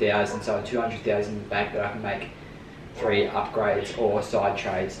 100,000, so 200,000 in the bank that I can make 3 upgrades or side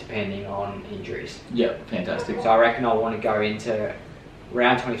trades depending on injuries. Yep, fantastic. So I reckon I want to go into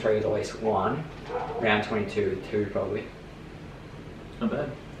round 23 with at least 1, round 22 with 2 probably. Not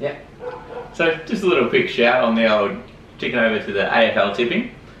bad. Yeah. So just a little quick shout on the old, ticking over to the AFL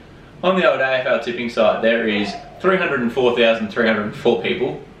tipping. On the old AFL tipping site there is 304,304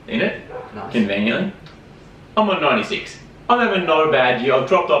 people in it, Nice. Conveniently. I'm on 96. I'm having no bad year. I've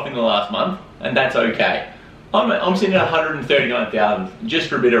dropped off in the last month, and that's okay. I'm sitting at 139,000, just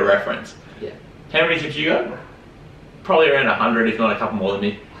for a bit of reference. Yeah. How many tips you got? Probably around 100, if not a couple more than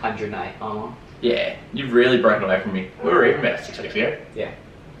me. 108 I'm on. Yeah, you've really broken away from me. We were even about 6 weeks ago. Yeah.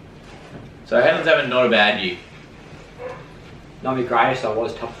 So Halen's having not a bad year. Not the greatest, I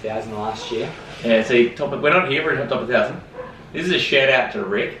was top 1,000 last year. Yeah, see, we're not here for a top 1,000. This is a shout out to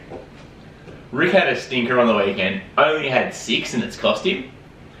Rick. Rick had a stinker on the weekend, only had 6 and it's cost him.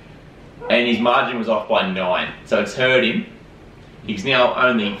 And his margin was off by 9, so it's hurt him. He's now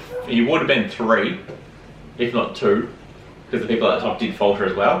he would have been 3, if not 2, because the people at the top did falter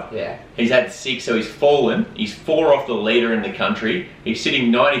as well. Yeah. He's had 6, so he's fallen. He's 4 off the leader in the country. He's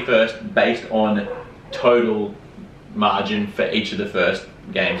sitting 91st based on total margin for each of the first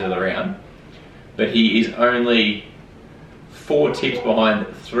games of the round. But he is only 4 tips behind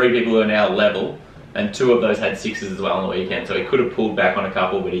 3 people who are now level, and 2 of those had 6s as well on the weekend. So he could have pulled back on a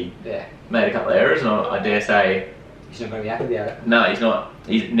couple, but he made a couple of errors, and I dare say... He's not going to be happy about it. No, he's not.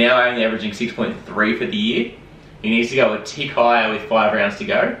 He's now only averaging 6.3 for the year. He needs to go a tick higher with 5 rounds to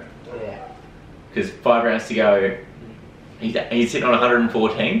go. Yeah. Because 5 rounds to go, he's sitting on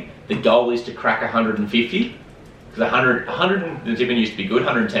 114. The goal is to crack 150. Because 100 the tipping used to be good,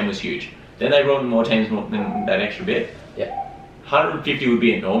 110 was huge. Then they brought in more teams than that extra bit. Yeah. 150 would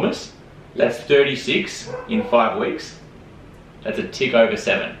be enormous. That's 36 in 5 weeks. That's a tick over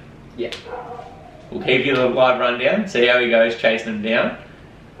 7. Yeah. We'll keep you a live rundown, see how he goes chasing them down.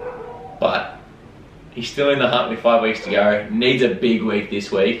 But he's still in the hunt with 5 weeks to go. Needs a big week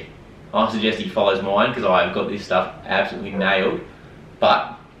this week. I suggest he follows mine because I've got this stuff absolutely nailed.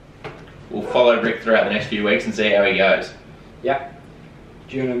 But we'll follow Rick throughout the next few weeks and see how he goes. Yep.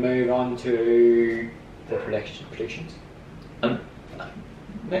 Do you want to move on to the predictions?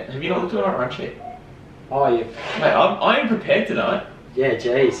 Have you not looked at our run sheet? Oh, yeah. Mate, I am prepared tonight. Yeah,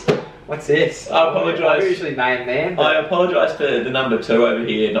 jeez. What's this? I apologise. I'm usually main man. I apologise for the number 2 over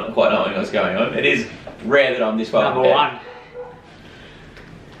here not quite knowing what's going on. It is rare that I'm this well Number prepared. 1.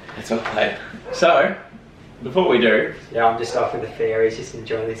 That's okay. So, before we do... Yeah, I'm just off with the fairies, just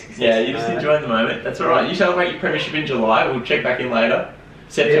enjoying this success. Yeah, you're just enjoying the moment. That's alright. You celebrate your premiership in July. We'll check back in later.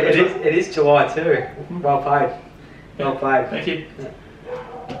 September. It is July too. Well played. Well played. Thank you.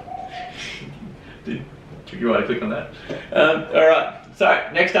 Took you a while to click on that. Alright, so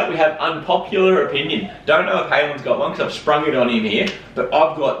next up we have unpopular opinion. Don't know if Halen's got one because I've sprung it on him here, but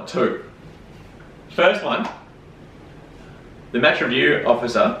I've got 2. First one, the match review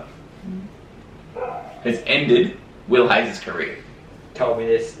officer has ended Will Hayes' career. Told me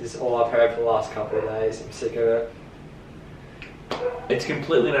this is all I've heard for the last couple of days. I'm sick of it. It's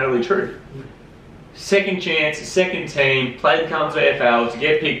completely and utterly true. Second chance, second team, played the Comes AFL to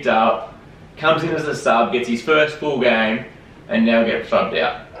get picked up, comes in as a sub, gets his first full game, and now gets subbed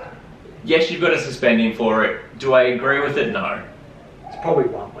out. Yes, you've got to suspend him for it. Do I agree with it? No. It's probably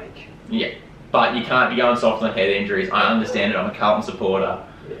 1 week. Yeah, but you can't be going soft on head injuries. I understand it. I'm a Carlton supporter.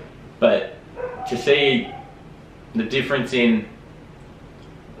 Yeah. But to see the difference in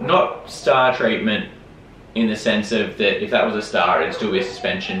not star treatment in the sense of that if that was a star, it'd still be a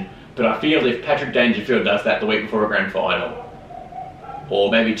suspension. But I feel if Patrick Dangerfield does that the week before a grand final,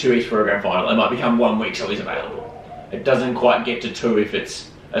 or maybe 2 weeks before a grand final, it might become 1 week so he's available. It doesn't quite get to 2 if it's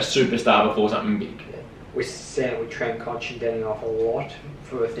a superstar before something big. we're seeing it with Trent Cotchin off a lot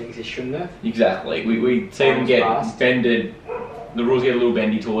for things he shouldn't have. Exactly. We see them get Fast. bended. The rules get a little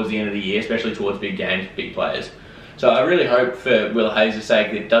bendy towards the end of the year, especially towards big games, big players. So I really hope for Will Hayes' sake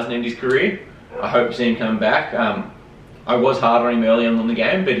that it doesn't end his career. I hope to see him come back. I was hard on him early on in the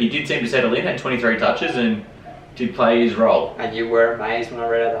game, but he did seem to settle in, had 23 touches and did play his role. And you were amazed when I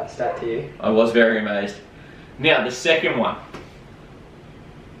read out that stat to you. I was very amazed. Now, the second one.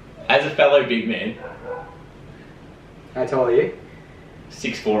 As a fellow big man, How tall are you?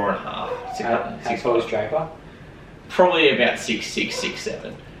 6'4" and a half. How tall is Draper? Probably about 6'6",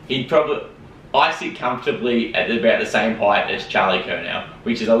 6'7". He'd probably... I sit comfortably at about the same height as Charlie Curnow,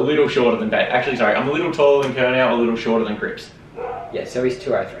 which is a little shorter than... Actually, sorry, I'm a little taller than Curnow, a little shorter than Cripps. Yeah, so he's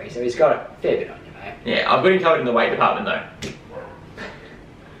 203, so he's got a fair bit on you, mate. Yeah, I've got him covered in the weight department though.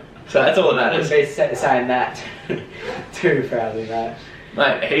 So that's all that matters. Be saying that too proudly, mate.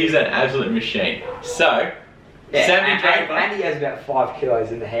 Mate, he's an absolute machine. So, Yeah, Sammy and Draper... and he has about 5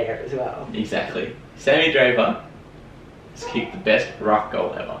 kilos in the hair as well. Exactly. Sammy Draper has kicked the best ruck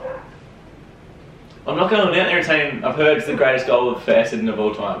goal ever. I'm not going out there and saying I've heard it's the greatest goal of Fairstead of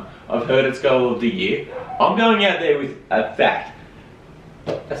all time. I've heard it's goal of the year. I'm going out there with a fact.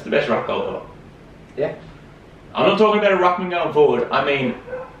 That's the best ruck goal ever. Yeah. I'm not talking about a ruckman going forward. I mean,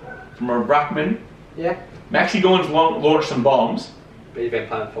 from a ruckman, Yeah. Maxi Gorn's launched some bombs. But he's been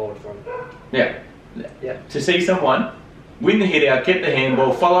playing forward for him. Yeah. Yeah. To see someone win the hit out, get the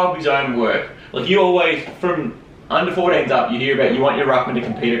handball, follow up his own work. Like you always, from under 14s up, you hear about you want your ruckman to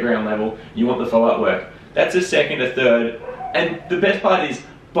compete at ground level, you want the follow-up work. That's a second, a third. And the best part is,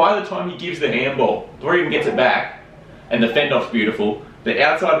 by the time he gives the handball, or even gets it back, and the fend-off's beautiful, the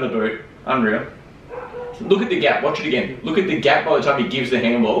outside of the boot, unreal. Look at the gap, watch it again. Look at the gap by the time he gives the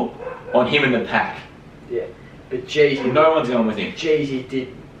handball on him and the pack. Yeah. But geez, No one's going with him. geez, he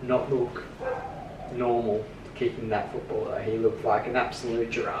did not look normal kicking that football though. He looked like an absolute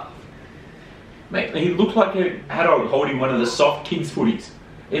giraffe. Mate, he looked like an adult holding one of the soft kids' footies.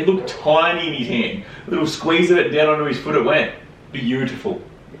 It looked tiny in his hand. A little squeeze of it down onto his foot it went. Beautiful.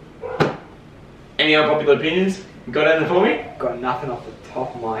 Any unpopular opinions? You got anything for me? Got nothing off the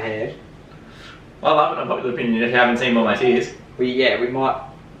top of my head. I love an unpopular opinion if you haven't seen all my tears.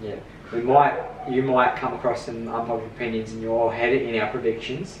 You might come across some unpopular opinions in your head in our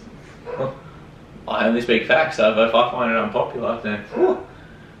predictions. I only speak facts, so if I find it unpopular, then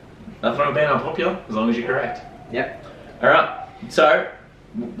nothing wrong with being unpopular, as long as you're correct. Yep. Alright, so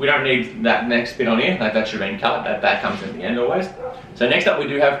we don't need that next bit on here, like that should have been cut, that comes at the end always. So next up we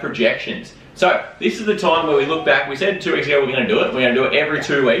do have projections. So this is the time where we look back. We said 2 weeks ago we're going to do it. We're going to do it every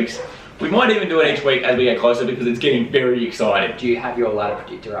 2 weeks. We might even do it each week as we get closer because it's getting very exciting. Do you have your ladder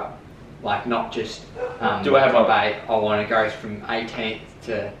predictor up? Like not just Do I have my- I want to go from 18th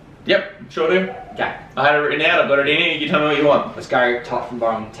to... Yep, sure do. Okay, I had it written out, I've got it in here, you tell me what you want. let's go top from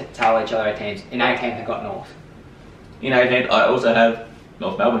bottom, tell each other our teams. In 18th I've got North. In 18th I also have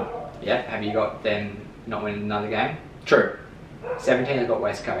North Melbourne. Yeah, have you got them not winning another game? True. 17th I've got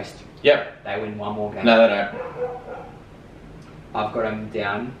West Coast. Yep. They win one more game. No, they don't. I've got them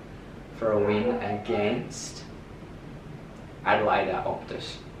down for a win against Adelaide at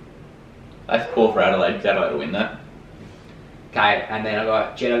Optus. That's poor for Adelaide because Adelaide will win that. Okay, and then I've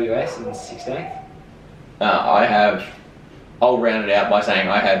got GWS in 16th. I'll round it out by saying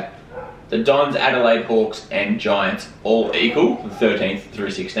I have the Dons, Adelaide Hawks and Giants all equal, the 13th through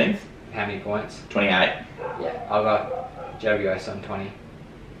 16th. How many points? 28. Yeah, I've got GWS on 20.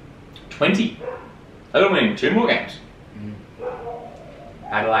 20? They're winning 2 more games.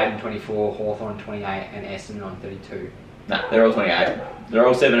 Adelaide on 24, Hawthorn 28 and Essendon on 32. Nah, they're all 28. They're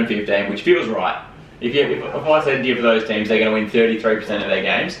all 7 and 15, which feels right. If I said to you for those teams they're going to win 33% of their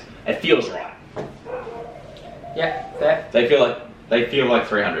games, it feels right. Yeah, fair. They feel like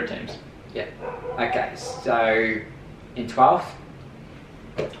 300 teams. Yeah. Okay, so in 12th,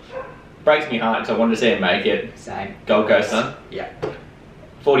 Breaks me heart because I wanted to see them make it. same. Gold Coast, huh? Yeah,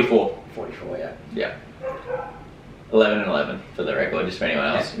 44. 44, yeah. Yeah. 11 and 11 for the record, just for anyone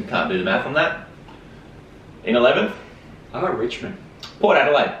else who can't do the math on that. In 11th, I got Richmond. Port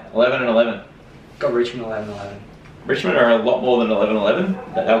Adelaide, 11 and 11. Got Richmond 11-11. Richmond are a lot more than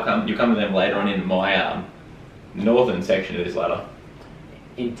 11-11, but you'll come to them later on in my northern section of this ladder.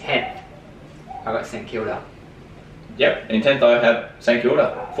 In 10th, I got St Kilda. Yep, in 10th I have St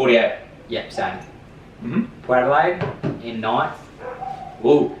Kilda, 48. Yep, same. Mm-hmm. Port Adelaide in 9th.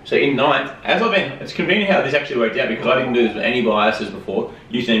 Ooh, so in 9th, it's convenient how this actually worked out because I didn't do this with any biases before.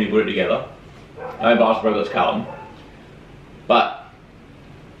 You seen me put it together. No bias for Carlton. But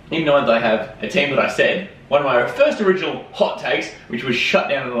in 9th I have a team that I said one of my first original hot takes, which was shut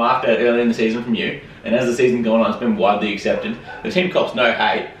down and laughed at early in the season from you, and as the season's gone on, it's been widely accepted. The team cops no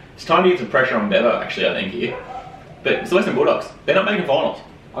hate. It's time to get some pressure on Bevo, actually, I think, here. But it's the Western Bulldogs. They're not making finals.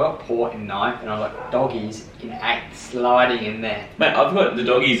 I got Port in 9th, and I got Doggies in 8th, sliding in there. Mate, I've got the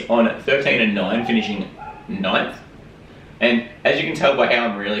Doggies on 13 and 9, finishing 9th. And as you can tell by how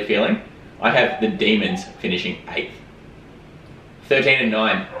I'm really feeling, I have the Demons finishing 8th. 13 and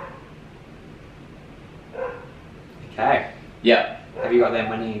 9. Okay. Yeah. Have you got them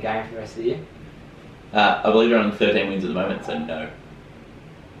winning a game for the rest of the year? I believe they're on 13 wins at the moment, so no.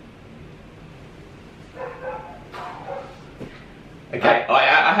 Okay.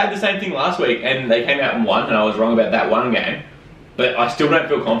 I had the same thing last week, and they came out and won, and I was wrong about that one game. But I still don't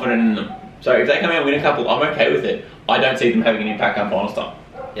feel confident in them. So if they come out and win a couple, I'm okay with it. I don't see them having an impact on finals time.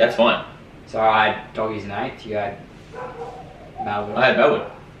 Yeah, that's fine. So I had Doggies in 8th, you had Melbourne. I had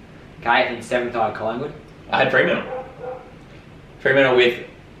Melbourne. Okay, in 7th I had Collingwood. I had Fremantle. Fremantle with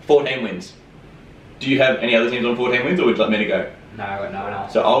 14 wins. Do you have any other teams on 14 wins, or would you like me to go? No, I got no one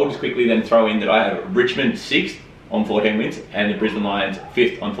else. So I'll just quickly then throw in that I have Richmond 6th on 14 wins, and the Brisbane Lions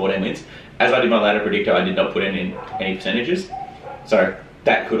 5th on 14 wins. As I did my ladder predictor, I did not put in any percentages. So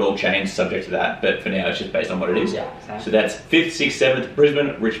that could all change subject to that, but for now it's just based on what it is. Yeah, same. So that's 5th, 6th, 7th,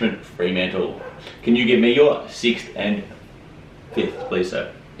 Brisbane, Richmond, Fremantle. Can you give me your 6th and 5th, please,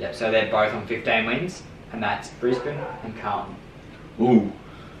 sir? Yep, so they're both on 15 wins, and that's Brisbane and Carlton. Ooh.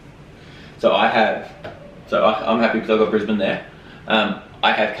 So I'm happy because I've got Brisbane there.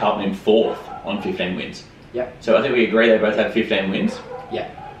 I have Carlton in 4th on 15 wins. Yep. So I think we agree they both have 15 wins. Yeah.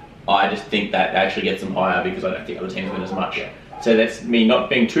 I just think that actually gets them higher because I don't think other teams win as much. Yeah. So that's me not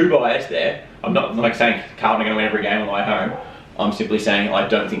being too biased there. I'm not like saying Carlton are going to win every game on the way home. I'm simply saying I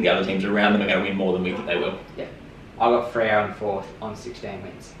don't think the other teams around them are going to win more than we think they will. Yeah. I got Freo in 4th on 16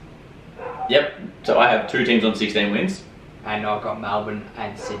 wins. Yep. So I have 2 teams on 16 wins. And I've got Melbourne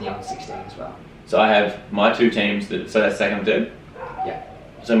and Sydney on 16 as well. So I have my 2 teams, so that's second and third? Yeah.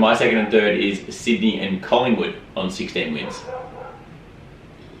 So my second and third is Sydney and Collingwood on 16 wins.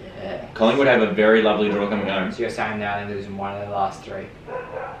 Yeah. Collingwood have a very lovely draw coming home. So you're saying they're only losing one of their last 3?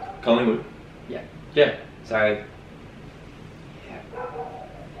 Collingwood? Yeah. Yeah. So, yeah.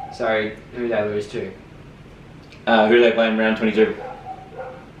 So, who do they lose to? Who do they play in round 22?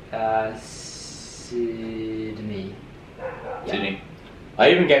 Sydney. Yeah. Sydney.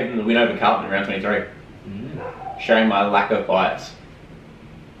 I even gave them the win over Carlton in round 23, showing my lack of bias.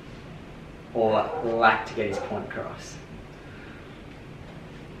 Or lack to get his point across.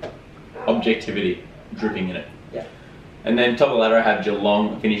 Objectivity dripping in it. Yeah. And then top of the ladder I have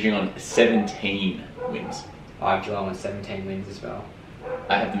Geelong finishing on 17 wins. I have Geelong on 17 wins as well.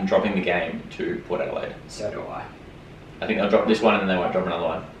 I have them dropping the game to Port Adelaide. So do I. I think they'll drop this one and then they won't drop another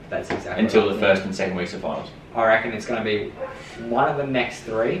one. That's exactly until what the I first think. and second weeks of finals. I reckon it's going to be one of the next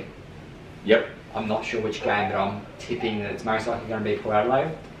 3. Yep. I'm not sure which game, but I'm tipping that it's most likely going to be Port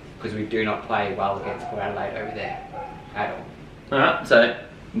Adelaide, because we do not play well against Port Adelaide over there at all. Alright, so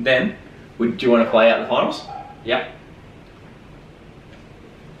then, do you want to play out the finals? Yep.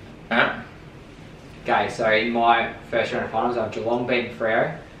 Alright. Okay, so in my first round of finals, I have Geelong beating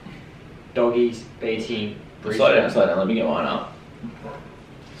Freo, Doggies beating Brisbane. Slow down, let me get mine up.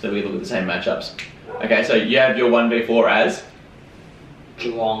 So we look at the same matchups. Okay, so you have your 1v4 as?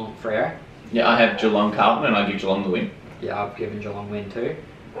 Geelong Freo. Yeah, I have Geelong Carlton and I give Geelong the win. Yeah, I've given Geelong win too.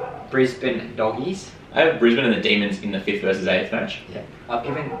 Brisbane Doggies. I have Brisbane and the Demons in the 5th versus 8th match. Yeah, I've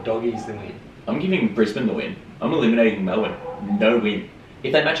given Doggies the win. I'm giving Brisbane the win. I'm eliminating Melbourne. No win.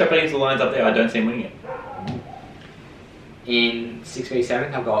 If they match up against the Lions up there, I don't see them winning it. In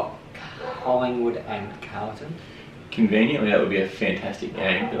 6v7, I've got Collingwood and Carlton. Conveniently, that would be a fantastic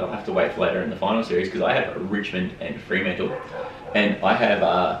game, but I'll have to wait for later in the final series because I have Richmond and Fremantle, and I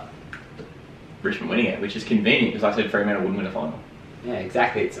have Richmond winning it, which is convenient because I said Fremantle wouldn't win a final. Yeah,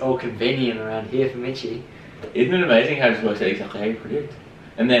 exactly. It's all convenient around here for Mitchie. Isn't it amazing how it just works out exactly how you predict?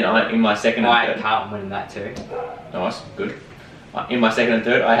 And then in my second I and had third, Carlton winning that too. nice, good. In my second and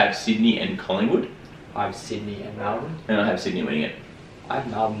third, I have Sydney and Collingwood, I have Sydney and Melbourne. and I have Sydney winning it. I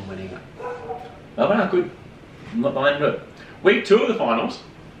have Melbourne winning it. Melbourne are good. I'm not behind it. Week 2 of the finals,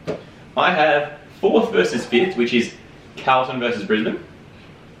 I have 4th versus 5th, which is Carlton versus Brisbane.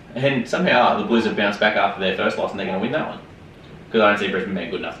 And somehow the Blues have bounced back after their first loss and they're going to win that one. Because I don't see Brisbane being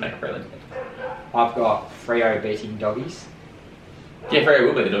good enough to make a prelim. I've got Freo beating Doggies. Yeah, Freo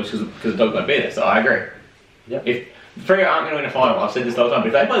will beat the Dogs because the Dogs won't be there, so I agree. Yep. If Freo aren't going to win a final, I've said this the whole time, but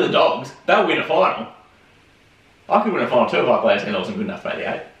if they play the Dogs, they'll win a final. I could win a final too if I play a team that wasn't good enough to make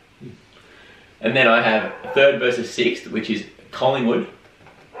the 8. And then I have 3rd versus 6th, which is Collingwood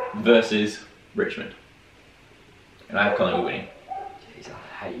versus Richmond. and I have Collingwood winning. Jeez,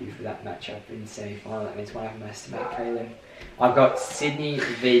 I hate you for that matchup in the semi-final. That means one of them has to make prelim. I've got Sydney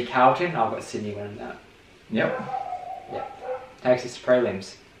v Carlton. I've got Sydney winning that. Yep. Takes us to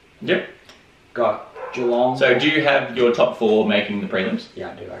prelims. Yep. Got Geelong. So do you have your top 4 making the prelims?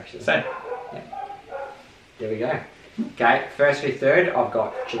 Yeah, I do actually. Same. Yeah. There we go. Okay, first v third, I've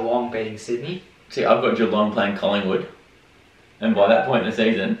got Geelong beating Sydney. See, I've got Geelong playing Collingwood, and by that point in the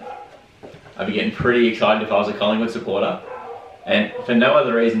season, I'd be getting pretty excited if I was a Collingwood supporter. And for no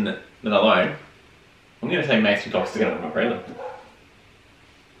other reason than alone, I'm going to say Mason Cox is going to win my prelim.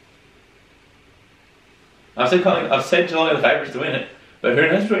 I've said Geelong are the favourites to win it, but who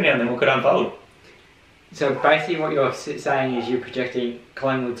knows between now and then what could unfold. So basically what you're saying is you're projecting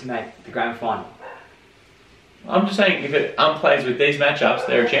Collingwood to make the grand final. I'm just saying if it unplays with these matchups,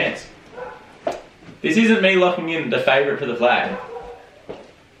 they're a chance. This isn't me locking in the favourite for the flag.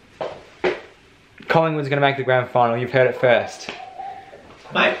 Collingwood's going to make the grand final. You've heard it first.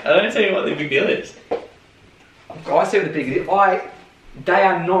 Mate, I don't see what the big deal is. I see what the big deal. They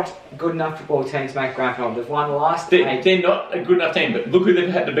are not good enough football teams to make grand final. They've won the last They're not a good enough team, but look who they've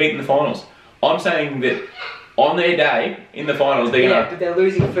had to beat in the finals. I'm saying that on their day in the finals, they're Yeah, but they're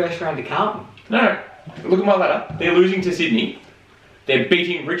losing first round to Carlton. No, look at my ladder. They're losing to Sydney. They're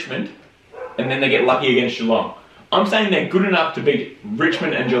beating Richmond, and then they get lucky against Geelong. I'm saying they're good enough to beat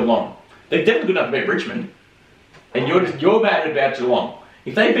Richmond and Geelong. They're definitely good enough to beat Richmond, and you're bad about Geelong.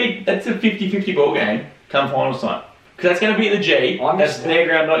 If they beat, that's a 50-50 ball game come finals time. Because that's going to be the G. That's their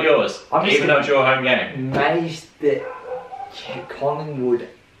ground, not yours. Even though it's your home game. Amazed that Collingwood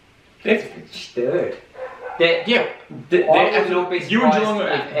third. I would not be surprised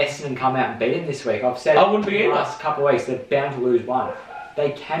if Essendon come out and beat them this week. I've said I wouldn't be in the either. last couple of weeks they're bound to lose one.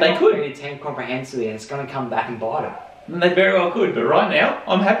 They cannot beat a team comprehensively, and it's going to come back and bite them. And they very well could, but right now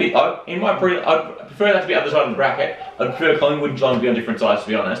I'm happy. I'd prefer that to be the other side of the bracket. I'd prefer Collingwood and Geelong to be on different sides, to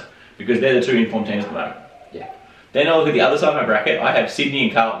be honest, because they're the two informed teams at the moment. Yeah. Then I look at the other side of my bracket. I have Sydney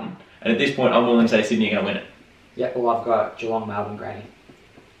and Carlton, and at this point I'm willing to say Sydney are going to win it. Yeah. Well, I've got Geelong, Melbourne, Granny.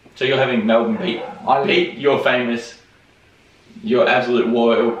 So you're having Melbourne beat your absolute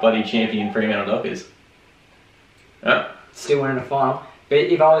royal bloody champion Fremantle Dockers. Still winning the final. But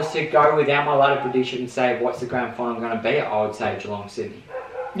if I was to go without my ladder prediction and say what's the grand final going to be, I would say Geelong, Sydney.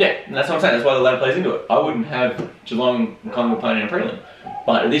 Yeah, and that's what I'm saying. That's why the ladder plays into it. I wouldn't have Geelong and Collingwood playing in a prelim.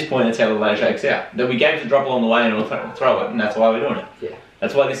 But at this point, that's how the ladder shakes out. There'll be games to drop along the way and we'll throw it, and that's why we're doing it. Yeah.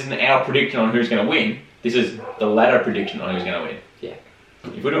 That's why this isn't our prediction on who's going to win. This is the ladder prediction on who's going to win. Yeah.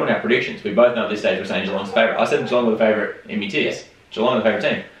 If we're doing our predictions, we both know at this stage we're saying Geelong's the favourite. I said Geelong were the favourite in my tiers. Yeah. Geelong are the favourite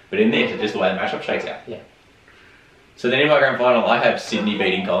team. But in this, it's just the way the matchup shakes out. Yeah. So then in my grand final, I have Sydney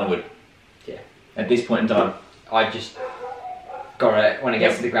beating Collingwood. Yeah. At this point in time. I just when it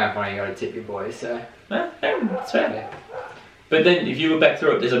gets to the grand final, you got to tip your boys. So. That's fair. Yeah. But then if you look back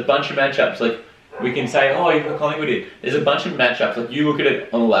through it, there's a bunch of matchups. Like we can say, oh, you've got Collingwood in. There's a bunch of matchups. Like you look at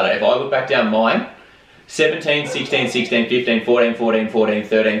it on the ladder. If I look back down mine, 17, 16, 16, 15, 14, 14, 14,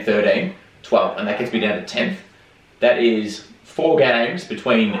 13, 13, 12, and that gets me down to 10th. That is 4 games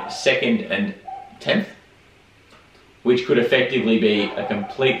between 2nd and 10th, which could effectively be a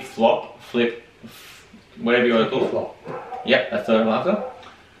complete flip, whatever you want to call it. Flop. Yep, that's what I'm after.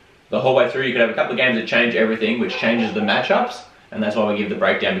 The whole way through, you could have a couple of games that change everything, which changes the matchups, and that's why we give the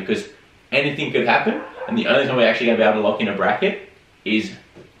breakdown, because anything could happen, and the only time we're actually going to be able to lock in a bracket is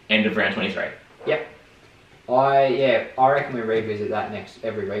end of round 23. Yep. I reckon we revisit that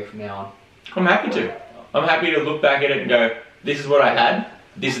every week from now on. I'm happy to. I'm happy to look back at it and go, this is what I had,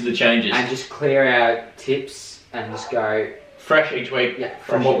 this is the changes. And just clear our tips and just go... Fresh each week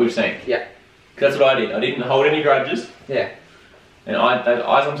from what we've seen. Yeah. That's what I did. I didn't hold any grudges. Yeah. And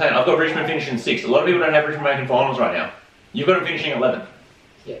as I'm saying, I've got Richmond finishing 6th. A lot of people don't have Richmond making finals right now. You've got them finishing 11th.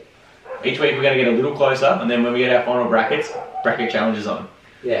 Yeah. Each week we're going to get a little closer, and then when we get our final brackets, bracket challenges on.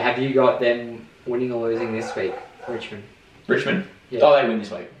 Yeah, have you got them winning or losing this week, Richmond? Richmond? Yeah. Oh, they win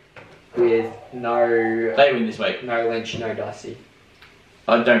this week. With no... They win this week. No Lynch, no Dicey.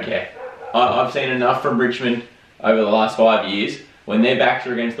 I don't care. I've seen enough from Richmond over the last 5 years. When their backs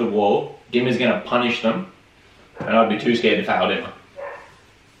are against the wall, Dimmer's going to punish them, and I'd be too scared to fail Dimmer.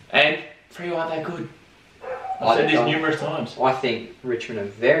 And Freo aren't that good. I've said this numerous times. I think Richmond are a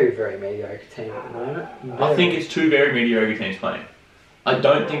very, very mediocre team at the moment. I think it's 2 very mediocre teams playing. I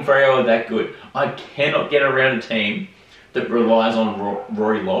don't think Freo are that good. I cannot get around a team that relies on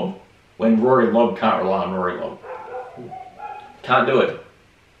Rory Lobb when Rory Lobb can't rely on Rory Lobb. Can't do it.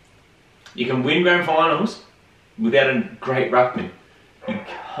 You can win grand finals without a great ruckman. You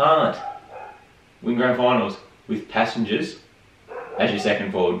can't win grand finals with Passengers as your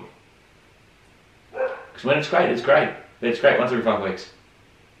second forward. Because when it's great, it's great. But it's great once every 5 weeks.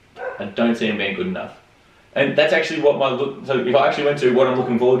 I don't see them being good enough. And that's actually what so if I actually went to what I'm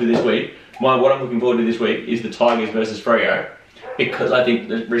looking forward to this week, what I'm looking forward to this week is the Tigers versus Freo. Because I think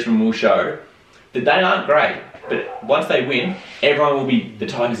that Richmond will show that they aren't great. But once they win, everyone will be, the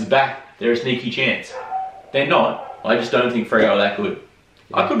Tigers are back. They're a sneaky chance. They're not. I just don't think Freo are that good.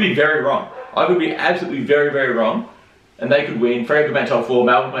 I could be very wrong. I could be absolutely very, very wrong. And they could win. Freo could make top 4,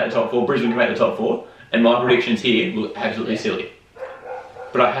 Melbourne could make the top 4, Brisbane could make the top 4. And my predictions here look absolutely silly.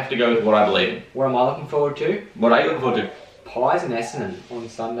 But I have to go with what I believe in. What am I looking forward to? What are you looking forward to? Pies and Essendon on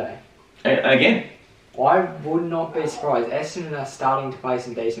Sunday. And again, I would not be surprised. Essendon are starting to play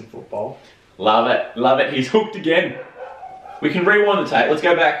some decent football. Love it. Love it. He's hooked again. We can rewind the tape. Let's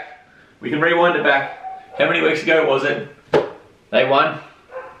go back. We can rewind it back. How many weeks ago was it? They won.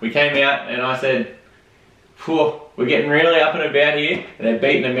 We came out and I said, "Phew, we're getting really up and about here." And they're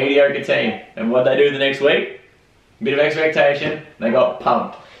beating a mediocre team. And what they do the next week? A bit of expectation. They got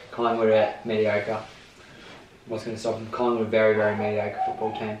pumped. Collingwood are mediocre. What's going to stop them? Collingwood are a very, very mediocre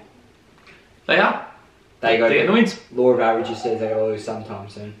football team. They are. They got get the wins. Law of averages says they're going to lose sometime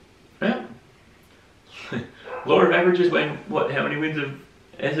soon. Yeah. Law of averages when, how many wins have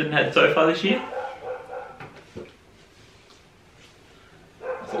Essendon had so far this year?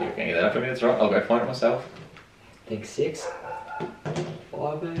 So you're going to get that up for me, that's right. I'll go find it myself. I think 6.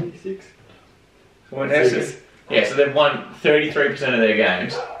 5 maybe, 6. Yeah, so they've won 33% of their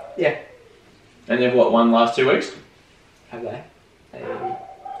games. Yeah. And they've won the last 2 weeks? Have they?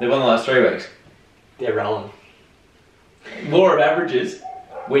 They've won the last 3 weeks. They're rolling. Law of averages,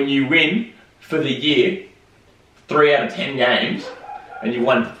 when you win for the year 3 out of 10 games, and you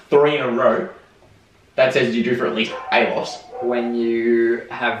won 3 in a row, that says you're due for at least a loss. When you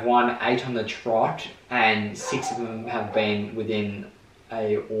have won 8 on the trot, and 6 of them have been within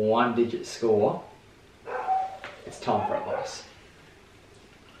a 1-digit score, it's time for a loss.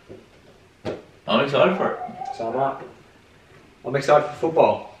 I'm excited for it. So am I. I'm excited for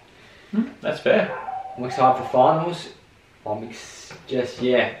football. That's fair. I'm excited for finals. I'm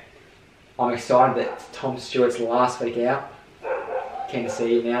excited that Tom Stewart's last week out. Keen to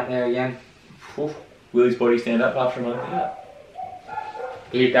see him out there again. Will his body stand up after a month out?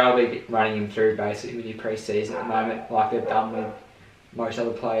 They'll be running him through basically with your pre-season at the moment, like they've done with most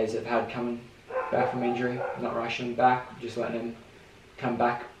other players that have had coming back from injury. Not rushing them back, just letting them come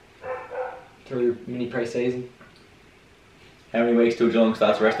back through mini pre-season. How many weeks till Geelong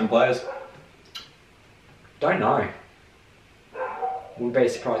starts resting players? Don't know. Wouldn't be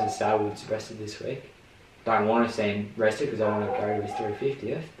surprised if Starwood's rested this week. Don't want to see him rested because I want to go to his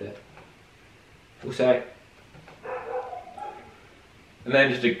 350th, but we'll see. And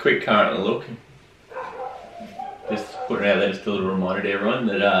then just a quick current look. Just putting it out there just a little reminder to everyone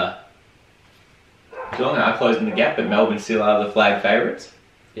that Geelong are closing the gap, but Melbourne still are the flag favourites.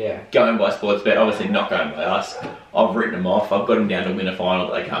 Yeah. Going by Sportsbet, obviously not going by us. I've written them off. I've got them down to win a final,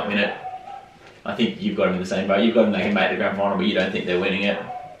 but they can't win it. I think you've got them in the same boat. You've got them they can make the grand final, but you don't think they're winning it.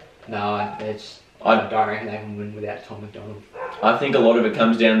 No, I don't reckon they can win without Tom McDonald. I think a lot of it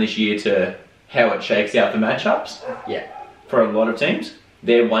comes down this year to how it shakes out the matchups. Yeah. For a lot of teams.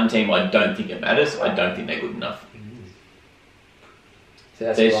 They're one team I don't think it matters. I don't think they're good enough. So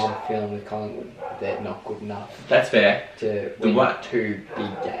that's what I'm feeling with Collingwood. They're not good enough. That's fair. To win 2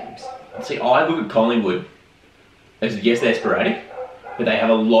 big games. See, I look at Collingwood as, yes, they're sporadic, but they have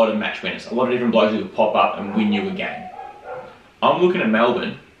a lot of match winners. A lot of different blokes who pop up and win you a game. I'm looking at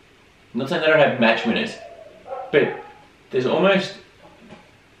Melbourne. I'm not saying they don't have match winners, but there's almost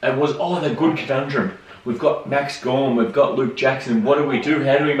the good conundrum. We've got Max Gorn, we've got Luke Jackson. What do we do?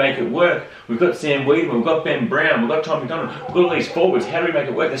 How do we make it work? We've got Sam Wiedemann, we've got Ben Brown, we've got Tom McDonald, we've got all these forwards. How do we make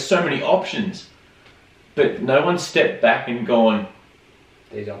it work? There's so many options. But no one's stepped back and gone,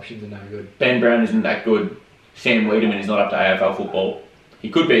 these options are no good. Ben Brown isn't that good. Sam Wiedemann is not up to AFL football.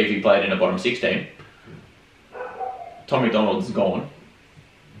 He could be if he played in a bottom 6 team. Tom McDonald's gone.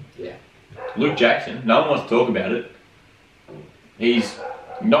 Yeah. Luke Jackson, no one wants to talk about it. He's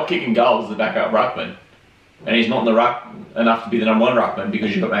not kicking goals as a backup ruckman. And he's not in the ruck enough to be the number 1 ruckman because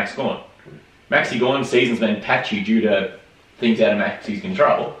you've got Max Gorn. Maxi Gorn's season's been patchy due to things out of Maxi's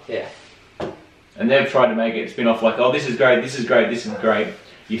control. Yeah. And they've tried to make it spin off like, oh, this is great, this is great, this is great.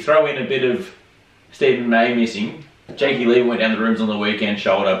 You throw in a bit of Stephen May missing. Jakey Lee went down the rooms on the weekend,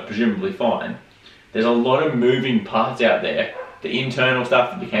 shoulder, presumably fine. There's a lot of moving parts out there. The internal stuff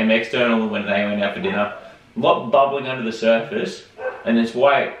that became external when they went out for dinner. A lot bubbling under the surface. And that's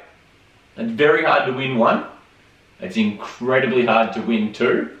why it's very hard to win 1. It's incredibly hard to win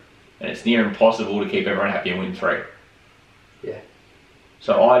 2. And it's near impossible to keep everyone happy and win 3. Yeah.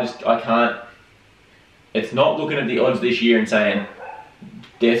 So I can't... It's not looking at the odds this year and saying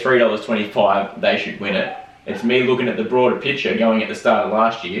they're $3.25, they should win it. It's me looking at the broader picture going at the start of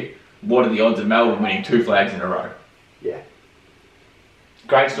last year. What are the odds of Melbourne winning 2 flags in a row? Yeah.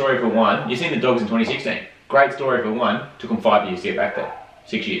 Great story for one. You've seen the Dogs in 2016. Great story for one. Took them 5 years to get back there.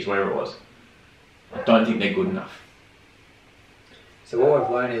 6 years, whatever it was. I don't think they're good enough. So what we've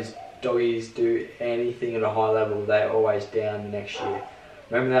learned is doggies do anything at a high level, they're always down the next year.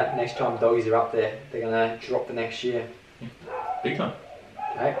 Remember that next time doggies are up there, they're going to drop the next year. Yeah. Big time.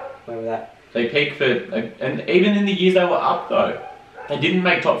 Okay, remember that. They peaked for, and even in the years they were up though, they didn't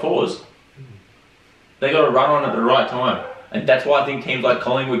make top 4s. They got a run on at the right time. And that's why I think teams like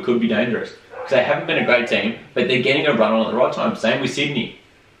Collingwood could be dangerous. Because they haven't been a great team, but they're getting a run on at the right time. Same with Sydney.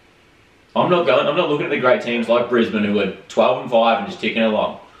 I'm not looking at the great teams like Brisbane who are 12 and 5 and just ticking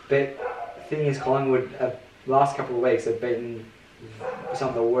along. But the thing is, Collingwood, last couple of weeks, have beaten some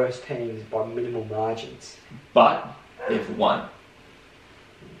of the worst teams by minimal margins. But they've won.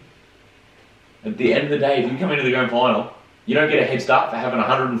 At the end of the day, if you come into the grand final, you don't get a head start for having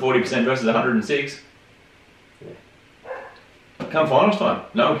 140% versus 106. Yeah. Come finals time,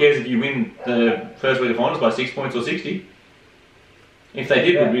 no one cares if you win the first week of finals by 6 points or 60. If they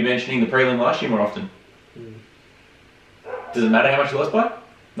did, we'd be mentioning the prelim last year more often. Does it matter how much you lost by?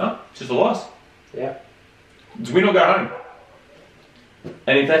 No, it's just a loss. Yeah. It's win or go home.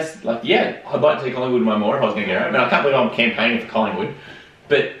 And if that's like, yeah, I'd like to see Collingwood win more if I was going to go home. I mean, I can't believe I'm campaigning for Collingwood.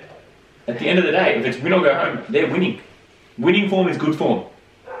 But at the end of the day, if it's win or go home, they're winning. Winning form is good form.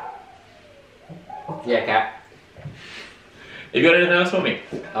 Yeah, Cap. You got anything else for me?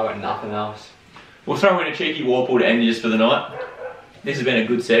 I've got nothing else. We'll throw in a cheeky Warple to end just for the night. This has been a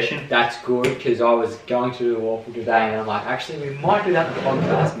good session. That's good, because I was going to do a Warple today and I'm like, actually, we might do that in the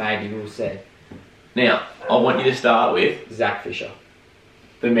podcast, maybe, we'll see. Now, I want you to start with Zach Fisher.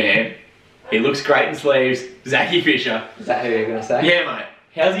 the man. He looks great in sleeves. Zachy Fisher. Is that who you're going to say? Yeah, mate.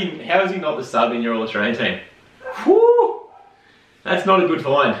 How is he not the sub in your All-Australian team? Whew! That's not a good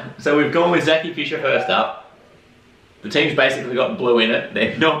find. So we've gone with Zachy Fisher first up. The team's basically got blue in it.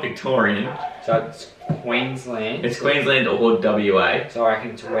 They're not Victorian. So it's Queensland. It's Queensland or WA. So I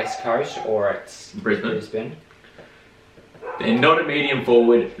reckon it's West Coast or it's Brisbane. They're not a medium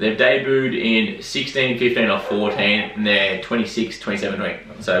forward. They've debuted in 16, 15 or 14 and they're 26, 27 week.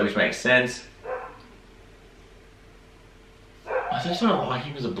 So which makes sense. I just don't like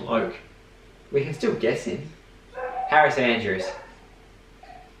him as a bloke. We can still guess him. Harris Andrews.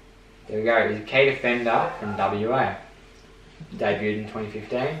 There we go. He's a key defender from WA. Debuted in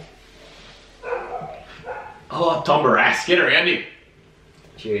 2015. Oh, Tom Barras, get around him.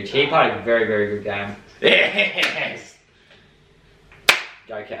 Huge. He played a very, very good game. Yes!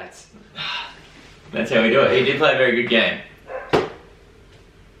 Go Cats. That's how we do it. He did play a very good game.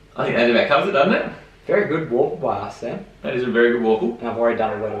 I think that about covers it, doesn't it? Very good walk by us then. That is a very good walk. And I've already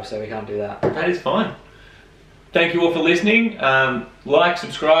done a little, so we can't do that. That is fine. Thank you all for listening. Like,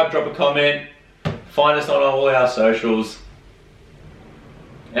 subscribe, drop a comment. Find us on all our socials.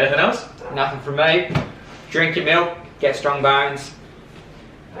 Anything else? Nothing from me. Drink your milk, get strong bones.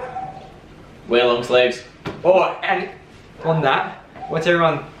 Wear long sleeves. Oh, and on that, what's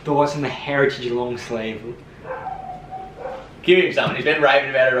everyone's thoughts on the heritage long sleeve? Give him something. He's been raving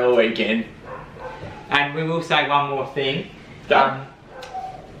about it all weekend. And we will say one more thing. Done.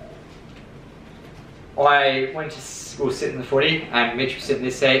 I went to school sitting in the footy, and Mitch was sitting in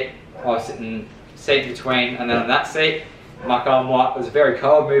this seat. I was sitting seat between, and then on that seat, Michael and White was very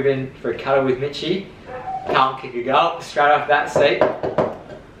cold, moving for a cuddle with Mitchie. Can't kick a goal straight off that seat.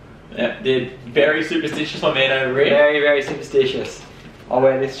 Yeah, they're very superstitious, my man over here. Very, very superstitious. I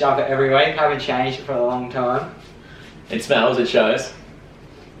wear this jumper every week. Haven't changed it for a long time. It smells, it shows.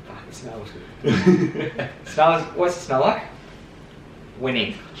 Fuck, it smells good. Smells. What's it smell like?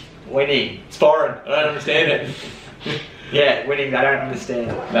 Winning. Winning. It's foreign. I don't understand it. Yeah, winning. I don't understand.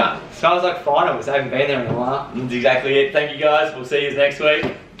 Nah. Smells like finals. I haven't been there in a while. That's exactly it. Thank you guys. We'll see you next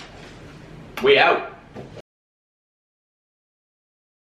week. We out.